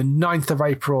starting on the 9th of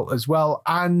April as well.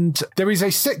 And there is a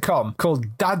sitcom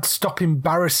called Dad Stop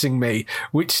Embarrassing Me,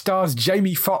 which stars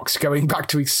Jamie Foxx going back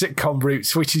to his sitcom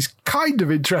roots, which is kind of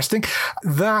interesting.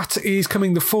 That is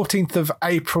coming the 14th of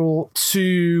April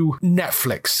to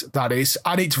Netflix, that is.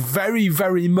 And it's very,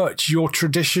 very much your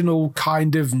traditional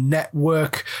kind of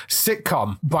network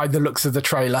sitcom by the looks of the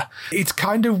trailer. It's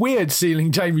kind of weird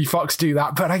seeing Jamie Foxx do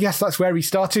that, but I guess that's where he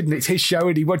started and it's his show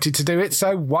and he wanted to do it,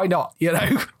 so why not, you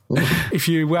know? If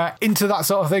you were into that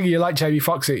sort of thing, you like Jamie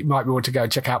Foxx, it might be one to go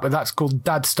and check out, but that's called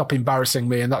Dad Stop Embarrassing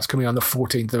Me, and that's coming on the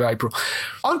 14th of April.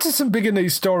 On to some bigger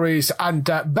news stories, and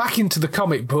back into the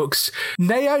comic books.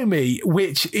 Naomi,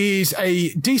 which is a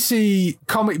DC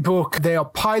comic book they are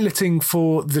piloting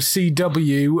for the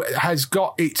CW, has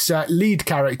got its lead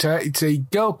character. It's a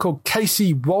girl called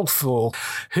Casey Wolfall,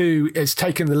 who has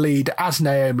taken the lead as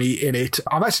Naomi in it.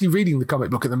 I'm actually reading the comic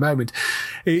book at the moment.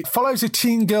 It follows a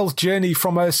teen girl's journey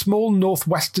from a small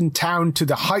northwestern town to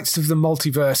the heights of the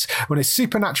multiverse. When a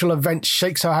supernatural event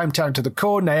shakes her hometown to the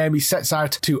core, Naomi sets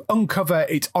out to uncover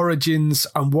its origins,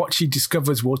 and what she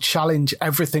discovers will challenge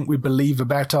everything we believe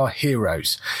about our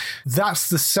heroes. That's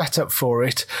the setup for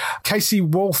it. Casey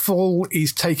Wolfall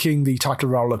is taking the title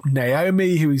role of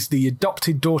Naomi, who is the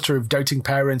adopted daughter of doting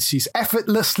parents. She's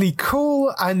effortlessly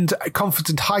cool and a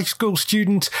confident high school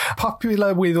student,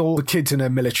 popular with all the kids in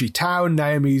her military town.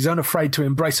 Naomi is unafraid to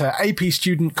embrace her AP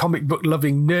student comic book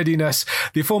loving nerdiness.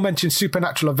 The aforementioned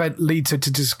supernatural event leads her to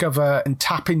discover and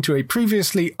tap into a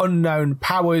previously unknown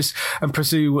powers and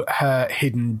pursue her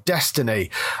hidden destiny.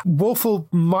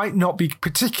 Wolfall might not be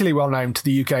particularly well known to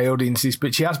the UK audiences,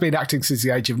 but she has been acting since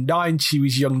the age of 9. She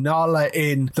was young Nala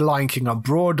in The Lion King on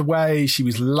Broadway. She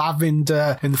was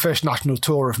Lavender in the first national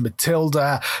tour of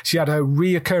Matilda. She had a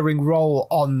reoccurring role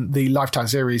on the Lifetime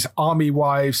series Army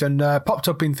Wives, and popped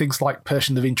up in things like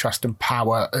Person of Interest and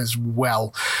Power as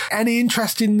well. Any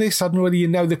interest in this? I don't know whether you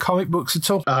know the comic books at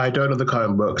all. I don't know the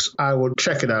comic books. I will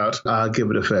check it out. I'll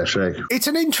give it a fair shake. It's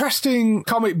an interesting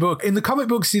comic book. In the comic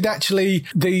books, it's actually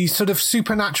the sort of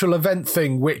supernatural event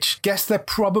thing, which guess they're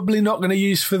probably not going to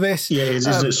use for this. Yeah, is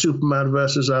it Superman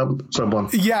versus someone?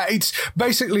 Yeah, it's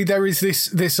basically there is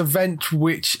this event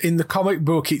which in the comic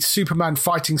book it's Superman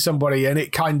fighting somebody, and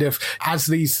it kind of, as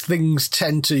these things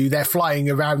tend to, they're flying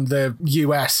around the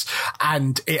US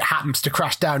and it happens to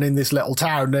crash down in this little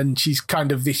town, and she's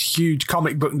kind of this huge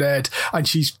comic book nerd, and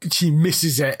she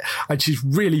misses it, and she's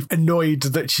really annoyed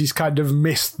that she's kind of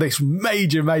missed this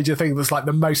major thing that's like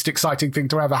the most exciting thing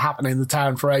to ever happen in the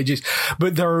town for ages.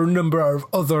 But there are a number of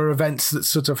other events that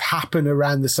sort of happen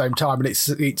around the same time, and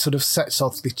it sort of sets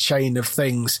off the chain of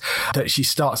things that she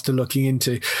starts to looking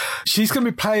into. She's going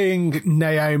to be playing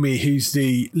Naomi, who's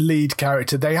the lead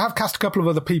character. They have cast a couple of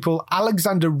other people.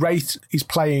 Alexander Wraith is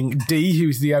playing Dee,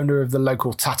 who's the owner of the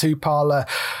local tattoo parlor.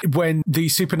 When the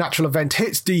supernatural event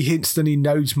hits, Dee hints that he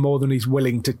knows more than he's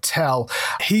willing to tell.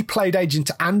 He played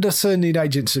Agent Anderson in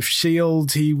Agents of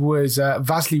S.H.I.E.L.D. He was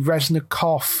Vasily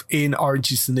Reznikov in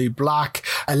Orange is the New Black,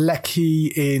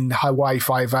 Aleki in Hawaii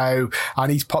Five-0,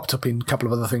 and he's popped up in a couple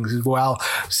of other things as well.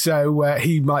 So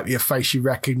he might be a face you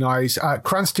recognise.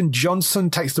 Cranston Johnson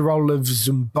takes the role of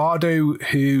Zumbardo,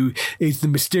 who is the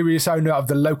mysterious owner of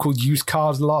the local used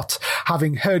cars lot.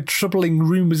 Having heard troubling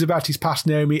rumours about his past,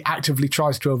 Naomi actively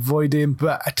tries to avoid him,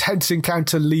 but a tense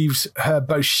encounter leaves her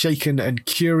both shaken and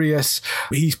curious.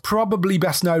 He's probably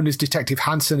best known as Detective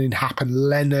Hansen in Hap and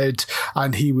Leonard,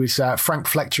 and he was Frank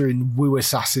Fletcher in Woo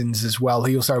Assassins as well.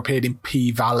 He also appeared in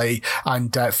P-Valley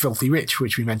and Filthy Rich,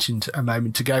 which we mentioned a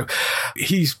moment ago.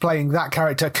 He's playing that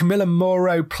character. Camilla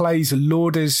Morrow plays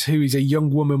Lourdes, who is a young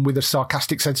woman with a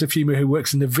sarcastic sense of humour who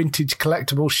works in a vintage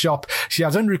collectible shop. She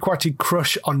has an unrequited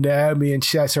crush on Naomi and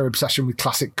shares her obsession with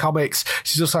classic comics.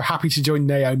 She's also happy to join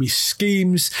Naomi's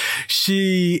schemes.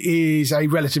 She is a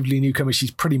relatively newcomer.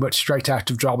 She's pretty much straight out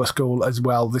of drama school as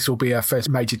well. This will be her first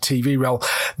major TV role.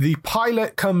 The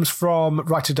pilot comes from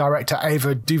writer-director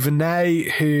Ava DuVernay,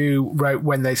 who wrote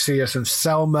When They See Us and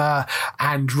Selma,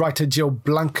 and writer Jill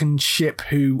Blankenship,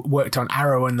 who worked on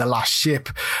Arrow and The Last Ship.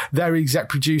 They're exec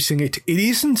producing it. It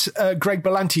isn't a Greg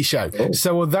Berlanti show.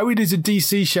 So although it is a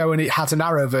DC show and it has an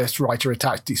Arrowverse writer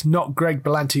attached, it's not not Greg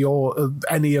Berlanti or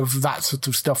any of that sort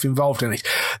of stuff involved in it.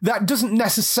 That doesn't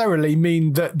necessarily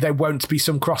mean that there won't be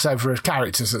some crossover of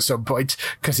characters at some point,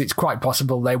 because it's quite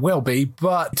possible there will be,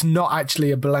 but it's not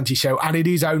actually a Berlanti show, and it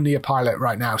is only a pilot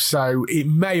right now, so it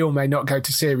may or may not go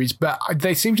to series, but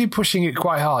they seem to be pushing it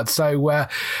quite hard. So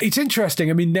it's interesting.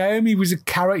 I mean, Naomi was a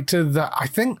character that I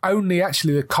think only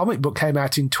actually the comic book came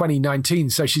out in 2019,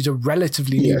 so she's a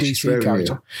relatively new DC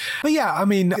character. New. But yeah, I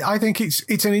mean, I think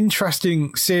it's an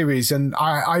interesting series, and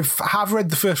I have read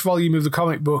the first volume of the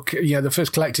comic book, the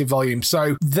first collective volume,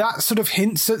 so that sort of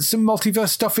hints at some multiverse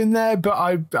stuff in there,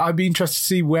 but I'd be interested to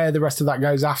see where the rest of that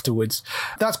goes afterwards.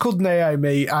 That's called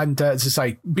Naomi, and as I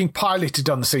say, being piloted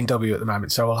on the CW at the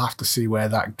moment, so we'll have to see where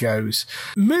that goes.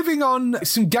 Moving on,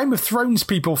 some Game of Thrones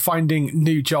people finding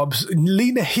new jobs.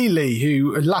 Lena Headey,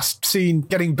 who last seen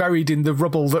getting buried in the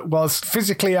rubble that was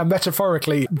physically and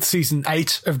metaphorically season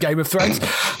 8 of Game of Thrones.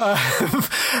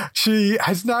 She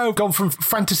has now gone from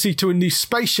fantasy to a new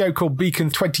space show called Beacon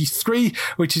 23,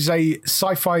 which is a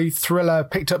sci-fi thriller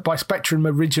picked up by Spectrum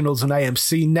Originals and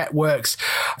AMC Networks.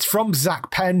 It's from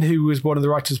Zach Penn, who was one of the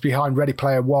writers behind Ready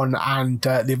Player One and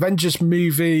the Avengers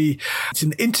movie. It's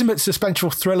an intimate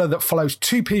suspenseful thriller that follows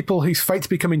two people whose fates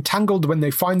become entangled when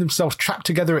they find themselves trapped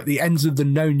together at the ends of the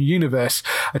known universe.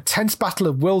 A tense battle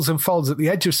of wills unfolds at the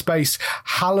edge of space.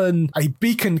 Hallen, a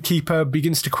beacon keeper,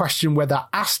 begins to question whether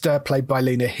Asta, played by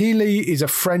Lena Headey, is a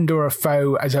friend or a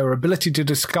foe, as her ability to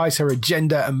disguise her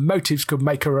agenda and motives could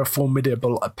make her a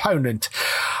formidable opponent.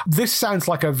 This sounds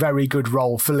like a very good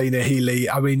role for Lena Headey.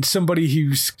 I mean, somebody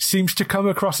who seems to come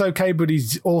across okay, but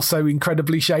is also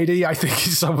incredibly shady. I think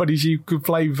is somebody she could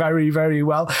play very, very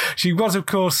well. She was, of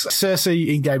course, Cersei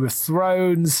in Game of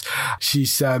Thrones.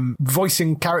 She's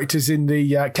voicing characters in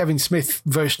the Kevin Smith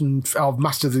version of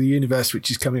Master of the Universe,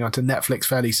 which is coming onto Netflix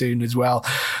fairly soon as well.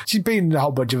 She's been in a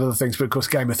whole bunch of other things, but of course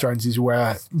Game of Thrones is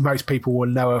where most people will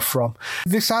know her from.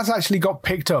 This has actually got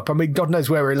picked up. I mean, God knows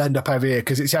where it'll end up over here,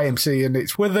 because it's AMC, and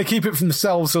it's whether they keep it for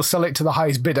themselves or sell it to the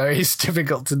highest bidder is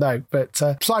difficult to know. But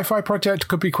sci-fi project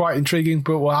could be quite intriguing,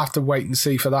 but we'll have to wait and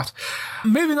see for that.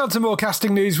 Moving on to more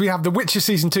casting news, we have The Witcher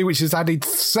Season 2, which has added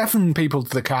 7 people to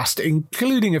the cast,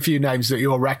 including a few names that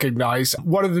you'll recognise.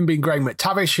 One of them being Graham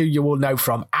McTavish, who you will know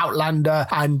from Outlander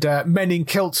and Men in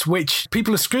Kilts, which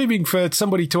people are screaming for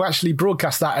somebody to actually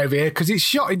broadcast that over here, because it's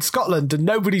shot in Scotland and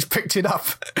nobody's picked it up,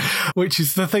 which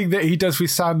is the thing that he does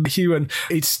with Sam Heughan.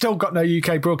 It's still got no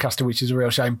UK broadcaster, which is a real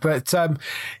shame. But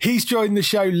he's joined the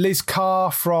show. Liz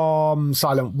Carr from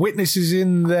Silent Witness is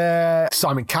in there.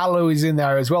 Simon Callow is in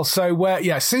there as well. So,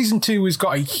 Season 2 has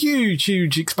got a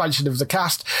huge expansion of the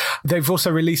cast. They've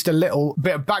also released a little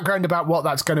bit of background about what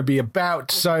that's going to be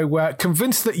about. So,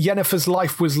 convinced that Yennefer's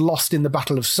life was lost in the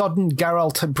Battle of Sodden,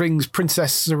 Geralt brings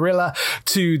Princess Cirilla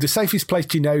to the safest place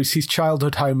she knows, his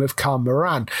childhood home of Khal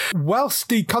Moran. Whilst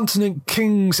the continent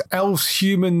kings, elves,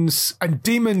 humans, and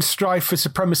demons strive for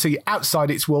supremacy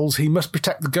outside its walls, he must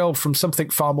protect the girl from something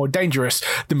far more dangerous,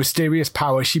 the mysterious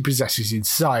power she possesses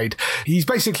inside. He's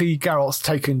basically, Geralt's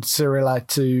taken Cirilla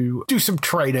to do some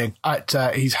training at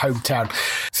his hometown.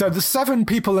 So the 7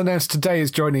 people announced today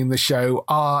as joining the show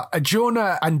are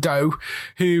Adjorna Ando,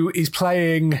 who is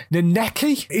playing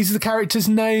Neneki, is the character's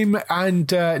name, and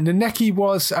Neneki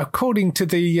was, according to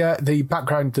the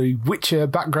background, the Witcher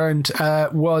background,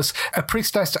 was a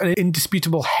priestess and an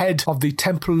indisputable head of the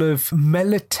Temple of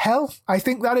Melitel, I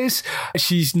think that is.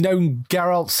 She's known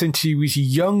Geralt since he was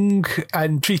young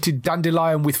and treated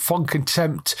Dandelion with fond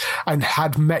contempt and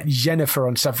had met Yennefer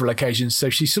on several occasions, so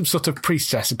she's some sort of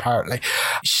priestess apparently.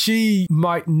 She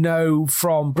might know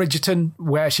from Bridgerton,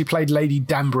 where she played Lady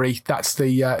Danbury. That's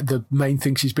the main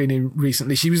thing she's been in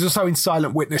recently. She was also in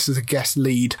Silent Witness as a guest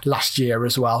lead last year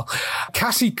as well.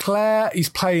 Cassie Clare is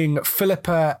playing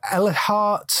Philippa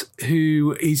Eilhart,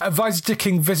 who is advisor to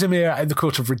King Vizimir at the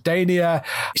court of Redania.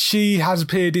 She has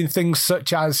appeared in things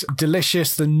such as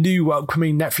Delicious, the new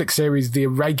upcoming Netflix series The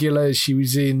Irregulars. She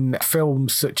was in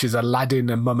films such as Aladdin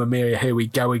and Mamma Mia, Here We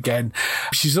Go Again.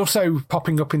 She's also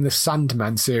popping up in the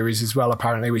Sandman series as well,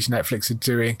 apparently, which Netflix are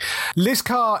doing. Liz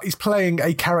Carr is playing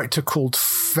a character called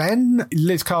Fen.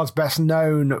 Liz Carr's best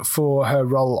known for her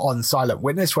role on Silent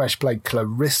Witness, where she played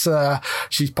Clarissa.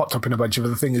 She's popped up in a bunch of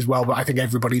other things as well, but I think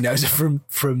everybody knows her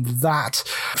from that.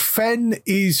 Fen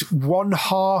is one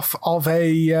half of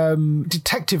a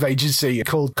detective agency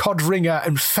called Codringer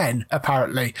and Fen,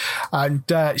 apparently. And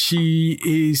she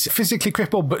is physically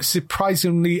crippled, but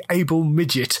surprisingly able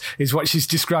midget is what she's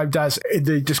described as in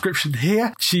the description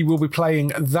here. She will be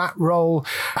playing that role.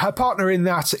 Her partner in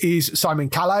that is Simon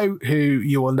Callow, who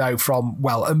you will know from,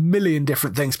 well, a million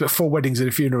different things, but Four Weddings and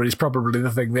a Funeral is probably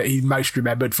the thing that he's most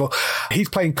remembered for. He's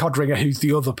playing Codringer, who's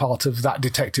the other part of that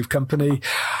detective company.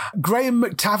 Graham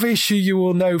McTavish, who you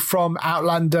will know from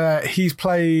Outlander, he's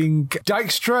playing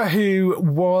Dykstra, who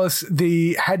was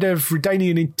the head of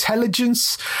Redanian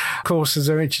intelligence. Of course, as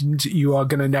I mentioned, you are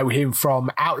going to know him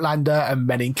from Outlander and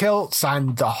Men in Kilts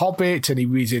and The Hobbit, and he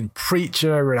was in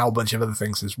Preacher and a whole bunch of other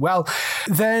things as well.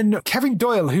 Then Kevin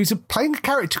Doyle, who's playing a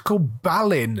character called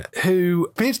Balin, who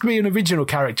appears to be an original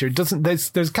character. There's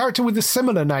a character with a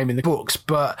similar name in the books,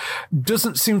 but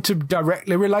doesn't seem to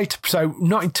directly relate, so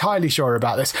not entirely sure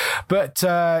about this. But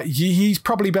he's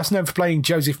probably best known for playing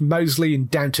Joseph Mosley in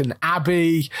Downton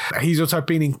Abbey. He's also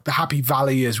been in Happy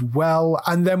Valley as well.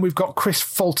 And then we've got Chris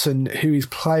Fulton, who is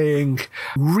playing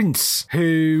Rince,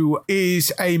 who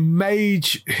is a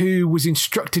mage who was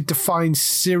instructed to find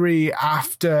Ciri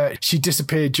after she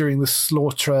disappeared during the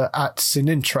slaughter at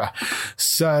Sinintra.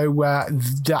 So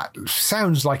that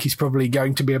sounds like he's probably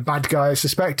going to be a bad guy, I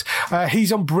suspect.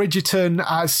 He's on Bridgerton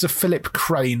as Sir Philip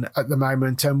Crane at the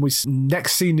moment, and was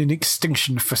next seen in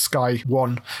Extinction for Sky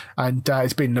One, and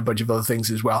it's been in a bunch of other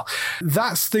things as well.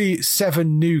 That's the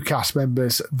 7 new cast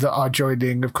members that are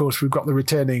joining. Of course, we've got the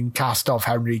returning cast of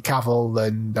Henry Cavill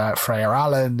and Freya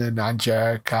Allen and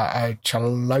Anja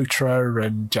Chalotra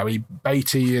and Joey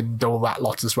Beatty and all that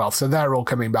lot as well. So they're all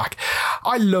coming back.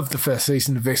 I love the first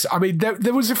season of this. I mean,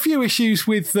 there was a few issues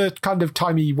with the kind of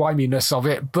timey-wiminess of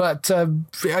it, but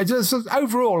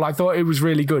overall, I thought it was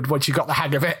really good once you got the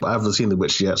hang of it. I haven't seen The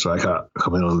Witch yet, so I can't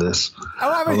comment on this.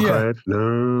 Oh, haven't you?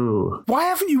 No. Why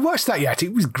haven't you watched that yet?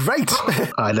 It was great.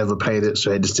 I never played it,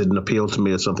 so it just didn't appeal to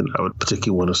me as something I would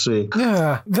particularly want to see.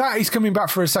 Yeah, that is coming back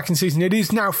for a second season. It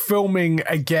is now filming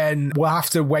again. We'll have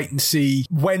to wait and see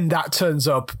when that turns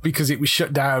up, because it was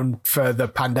shut down for the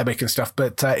pandemic and stuff,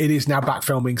 but it is now back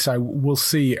filming, so we'll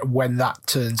see when that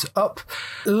turns up.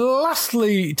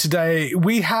 Lastly today,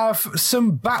 we have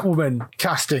some Batwoman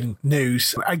casting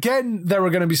news. Again, there are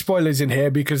going to be spoilers in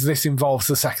here because this involves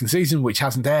the second season, which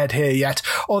hasn't aired here yet,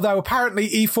 although apparently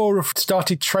E4 have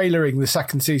started trailering the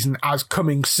second season as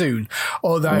coming soon,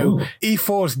 although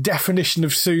E4's definition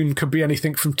of soon could be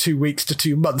anything from 2 weeks to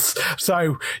 2 months,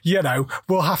 so, you know,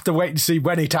 we'll have to wait and see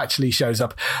when it actually shows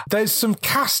up. There's some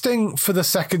casting for the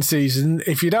second season.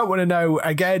 If you don't want to know,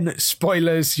 again,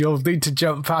 spoilers, you'll need to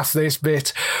jump past this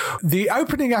bit. The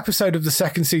opening episode of the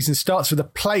second season starts with a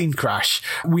plane crash.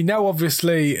 We know,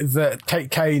 obviously, that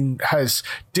Kate Kane has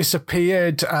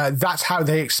disappeared. That's how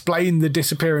they explain the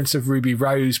disappearance of Ruby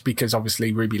Rose, because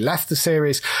obviously Ruby left the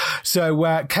series.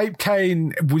 So Kate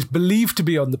Kane was believed to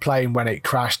be on the plane when it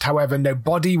crashed. However, no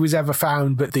body was ever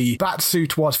found, but the bat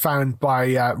suit was found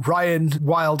by Ryan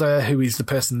Wilder, who is the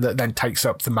person that then takes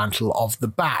up the mantle of the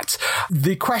Bat.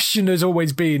 The question has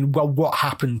always been, well, what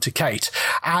happened to Kate?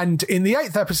 And in the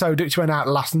 8th episode, which went out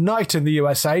last night in the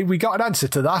USA, we got an answer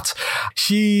to that.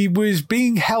 She was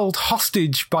being held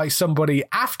hostage by somebody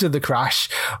after the crash,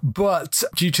 but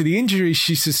due to the injuries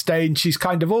she sustained, she's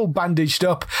kind of all bandaged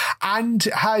up and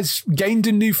has gained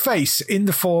a new face in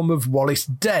the form of Wallace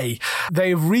Day. They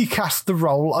have recast the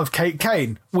role of Kate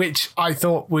Kane, which I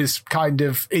thought was kind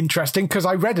of interesting, because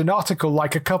I read an article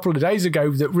like a couple of days ago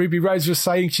that Ruby Rose was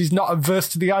saying she's not averse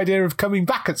to the idea of coming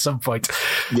back at some point.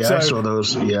 Yeah, so, I saw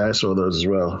those. Yeah, I saw those as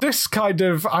well. This kind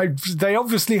of, they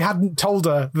obviously hadn't told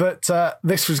her that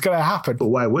this was going to happen. But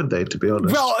why would they, to be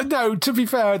honest? Well, no, to be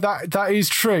fair, that is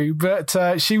true, but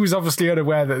she was obviously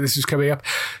unaware that this was coming up.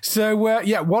 So,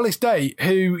 yeah, Wallace Day,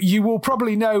 who you will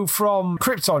probably know from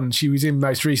Krypton, she was in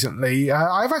most recently.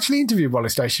 I've actually interviewed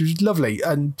Wallace Day. She was lovely,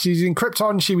 and she's in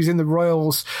Krypton, she was in The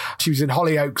Royals, she was in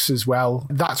Hollyoaks as well.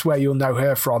 That's where you'll know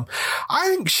her from. I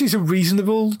think she's a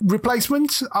reasonable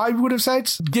replacement, I would have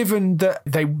said, given that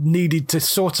they needed to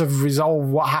sort of resolve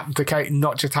what happened to Kate and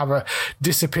not just have her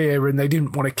disappear, and they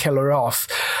didn't want to kill her off.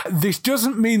 This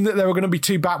doesn't mean that there were going to be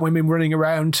 2 Batwomen running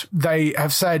around. They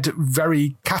have said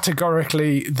very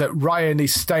categorically that Ryan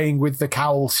is staying with the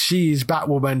Cowls. She is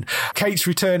Batwoman. Kate's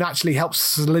return actually helps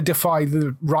solidify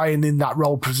the Ryan in that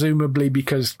role, presumably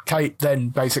because Kate then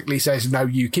basically says, no,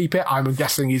 you keep it. I'm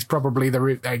guessing is probably the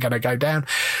route they're going to go down,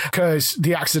 because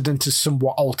the accident has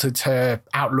somewhat altered altered her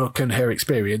outlook and her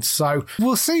experience. So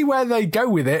we'll see where they go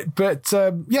with it. But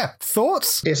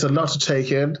thoughts? It's a lot to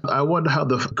take in. I wonder how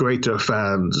the greater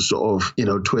fans, sort of,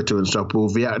 Twitter and stuff, will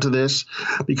react to this,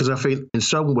 because I think in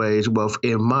some ways, well,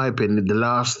 in my opinion, the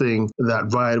last thing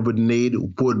that Ryan would need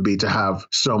would be to have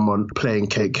someone playing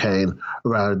Kate Kane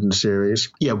around in the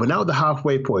series. Yeah, we're now at the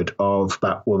halfway point of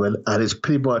Batwoman, and it's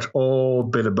pretty much all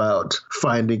been about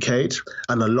finding Kate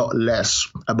and a lot less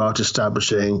about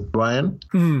establishing Ryan.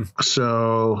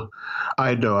 So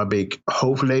I think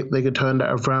hopefully they can turn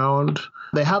that around.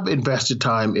 They have invested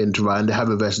time into Ryan. They have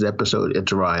invested episode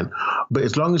into Ryan. But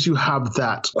as long as you have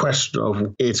that question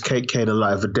of is Kate Kane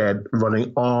alive or dead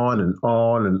running on and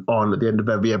on and on at the end of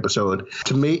every episode,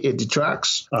 to me, it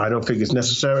detracts. I don't think it's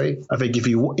necessary. I think if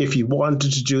you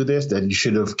wanted to do this, then you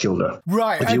should have killed her.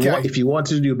 Right, If you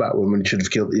wanted to do Batwoman, you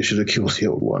should have killed the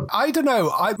old one. I don't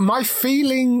know. My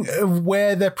feeling of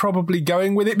where they're probably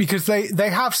going with it, because they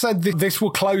have said that this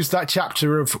will close that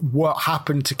chapter of what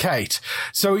happened to Kate.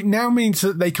 So it now means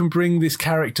that they can bring this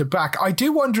character back. I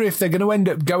do wonder if they're going to end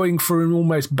up going for an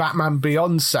almost Batman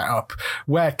Beyond setup,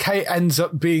 where Kate ends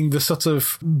up being the sort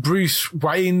of Bruce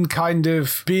Wayne kind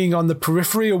of being on the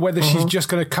periphery, or whether she's just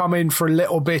going to come in for a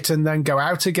little bit and then go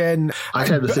out again. I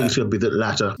tend to think it's going to be the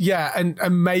latter. Yeah,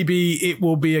 and maybe it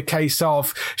will be a case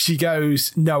of she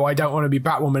goes, no, I don't want to be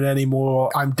Batwoman anymore.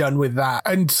 I'm done with that.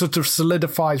 And sort of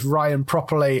solidifies Ryan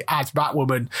properly as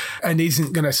Batwoman and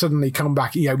isn't going to suddenly come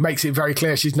back, makes it very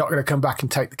clear she's not going to come back and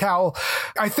take the cowl.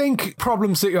 I think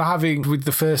problems that you're having with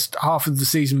the first half of the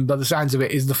season, by the sounds of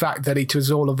it, is the fact that it has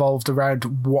all evolved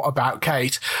around what about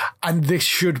Kate, and this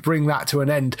should bring that to an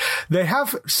end. They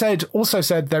have also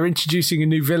said they're introducing a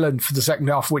new villain for the second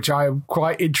half, which I am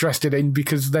quite interested in,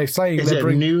 because they're saying is it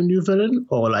a new villain,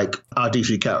 or like a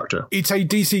DC character? It's a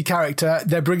DC character.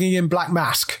 They're bringing in Black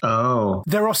Mask. Oh.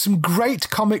 There are some great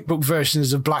comic book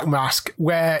versions of Black Mask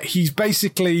where he's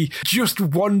basically just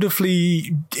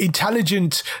wonderfully intelligent,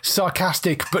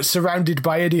 sarcastic, but surrounded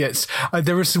by idiots.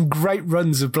 There are some great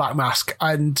runs of Black Mask,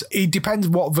 and it depends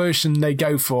what version they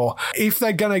go for. If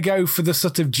they're going to go for the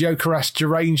sort of Joker-esque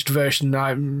deranged version,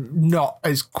 I'm not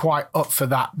as quite up for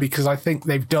that, because I think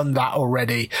they've done that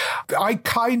already. I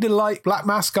kind of like Black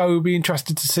Mask. I would be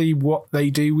interested to see what they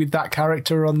do with that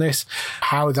character on this,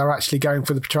 how they're actually going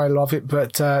for the portrayal of it,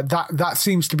 but that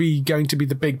seems to be going to be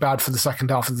the big bad for the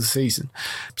second half of the season.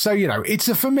 So, it's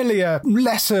a familiar,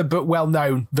 lesser but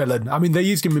well-known villain. I mean, they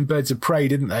used him in Birds of Prey,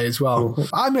 didn't they, as well?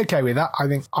 I'm okay with that. I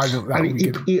think that would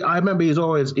be good. I remember he's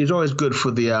always good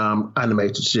for the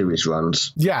animated series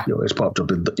runs. Yeah. It's popped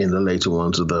up in the later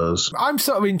ones of those. I'm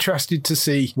sort of interested to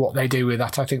see what they do with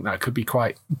that. I think that could be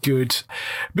quite good.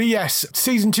 But yes,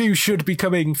 season 2 should be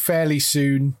coming fairly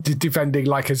soon, depending,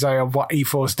 like I say, on what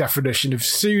E4's definition of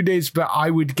soon is, but I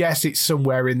would guess it's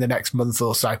somewhere in the next month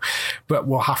or so. But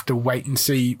we'll have to wait and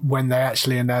see when they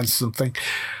actually announce something.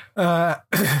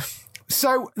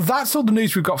 So that's all the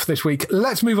news we've got for this week.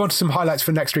 Let's move on to some highlights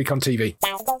for next week on TV.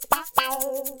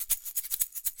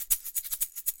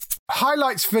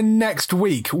 Highlights for next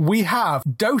week. We have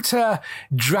Dota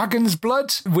Dragon's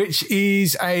Blood, which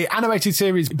is an animated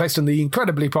series based on the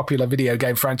incredibly popular video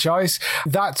game franchise.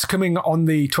 That's coming on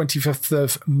the 25th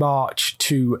of March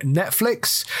to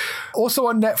Netflix. Also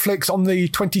on Netflix on the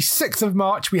 26th of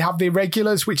March, we have The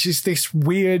Irregulars, which is this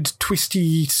weird,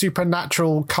 twisty,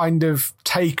 supernatural kind of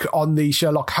take on the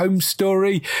Sherlock Holmes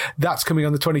story. That's coming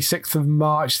on the 26th of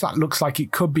March. That looks like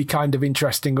it could be kind of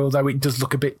interesting, although it does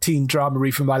look a bit teen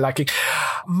drama-y for my liking.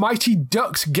 Mighty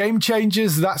Ducks Game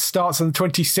Changers, that starts on the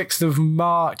 26th of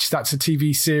March. That's a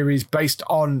TV series based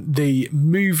on the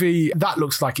movie. That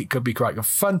looks like it could be quite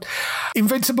fun.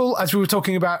 Invincible, as we were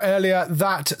talking about earlier,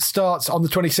 that starts on the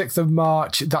 26th of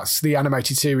March. That's the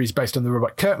animated series based on the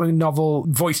Robert Kirkman novel,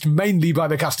 voiced mainly by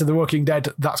the cast of The Walking Dead.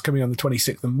 That's coming on the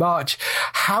 26th of March.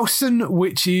 Hausen,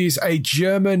 which is a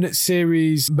German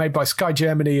series made by Sky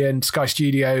Germany and Sky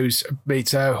Studios.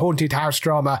 It's a haunted house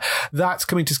drama. That's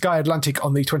coming to Sky Atlantic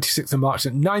on the 26th of March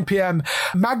at 9 p.m.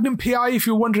 Magnum PI, if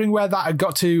you're wondering where that had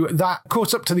got to, that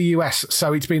caught up to the US,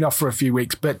 so it's been off for a few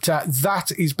weeks, but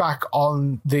that is back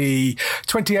on the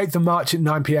 28th of March at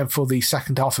 9 p.m. for the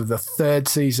second half of the third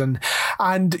season.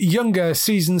 And Younger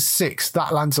Season 6,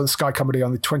 that lands on Sky Comedy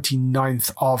on the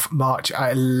 29th of March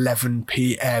at 11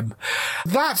 p.m.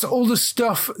 That's all the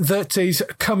stuff that is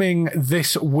coming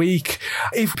this week.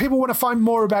 If people want to find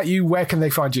more about you, where can they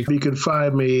find you? You can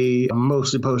find me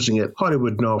mostly posting at Hollywood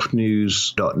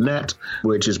herewardnorthnews.net,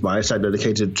 which is my site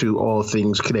dedicated to all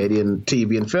things Canadian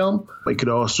TV and film. You could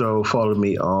also follow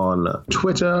me on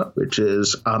Twitter, which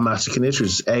is Almasykinnis, which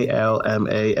is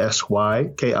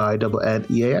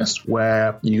ALMASYKINNEAS,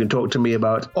 where you can talk to me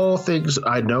about all things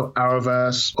I know,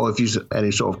 Arrowverse, or if you use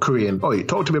any sort of Korean. Oh, you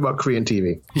talk to me about Korean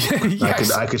TV.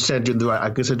 Yes. I could send you the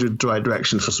right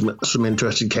direction for some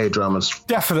interesting K-dramas.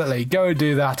 Definitely, go and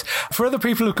do that. For other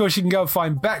people, of course, you can go and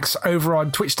find Bex over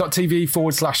on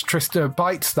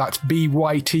twitch.tv/TristaBytes. That's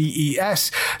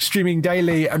BYTES, streaming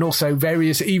daily and also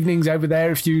various evenings over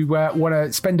there. If you want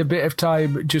to spend a bit of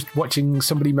time just watching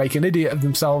somebody make an idiot of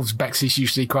themselves, Bex is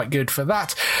usually quite good for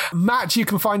that. Matt, you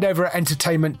can find over at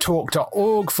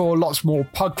entertainmenttalk.org for lots more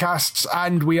podcasts,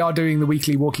 and we are doing the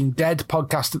weekly Walking Dead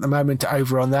podcast at the moment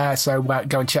over on there, so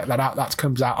go and check that out. That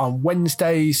comes out on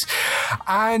Wednesdays.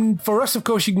 And for us, of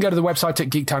course, you can go to the website at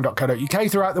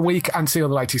geektown.co.uk throughout the week and see all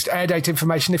the latest air date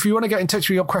information. If you want to get in touch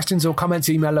with your questions or comments,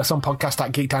 email us on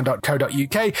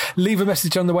podcast@geektown.co.uk. Leave a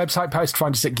message on the website post.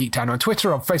 Find us at Geektown on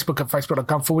Twitter, on Facebook at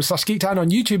facebook.com/Geektown, on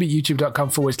YouTube at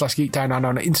youtube.com/Geektown, and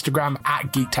on Instagram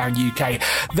at Geektown UK.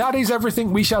 That is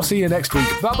everything. We shall see you next week.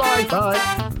 Bye-bye. Bye.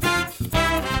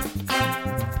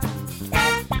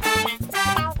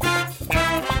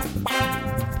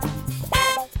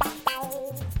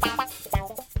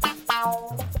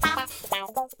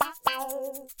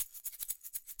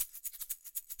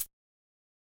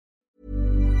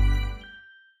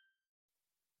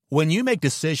 When you make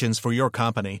decisions for your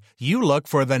company, you look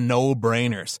for the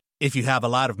no-brainers. If you have a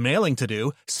lot of mailing to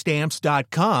do,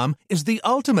 Stamps.com is the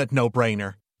ultimate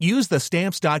no-brainer. Use the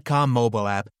Stamps.com mobile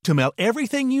app to mail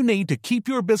everything you need to keep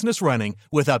your business running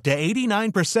with up to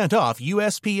 89% off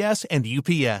USPS and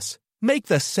UPS. Make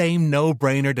the same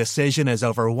no-brainer decision as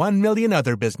over 1 million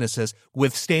other businesses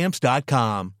with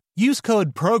Stamps.com. Use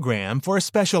code PROGRAM for a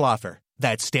special offer.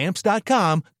 That's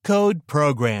Stamps.com, code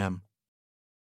PROGRAM.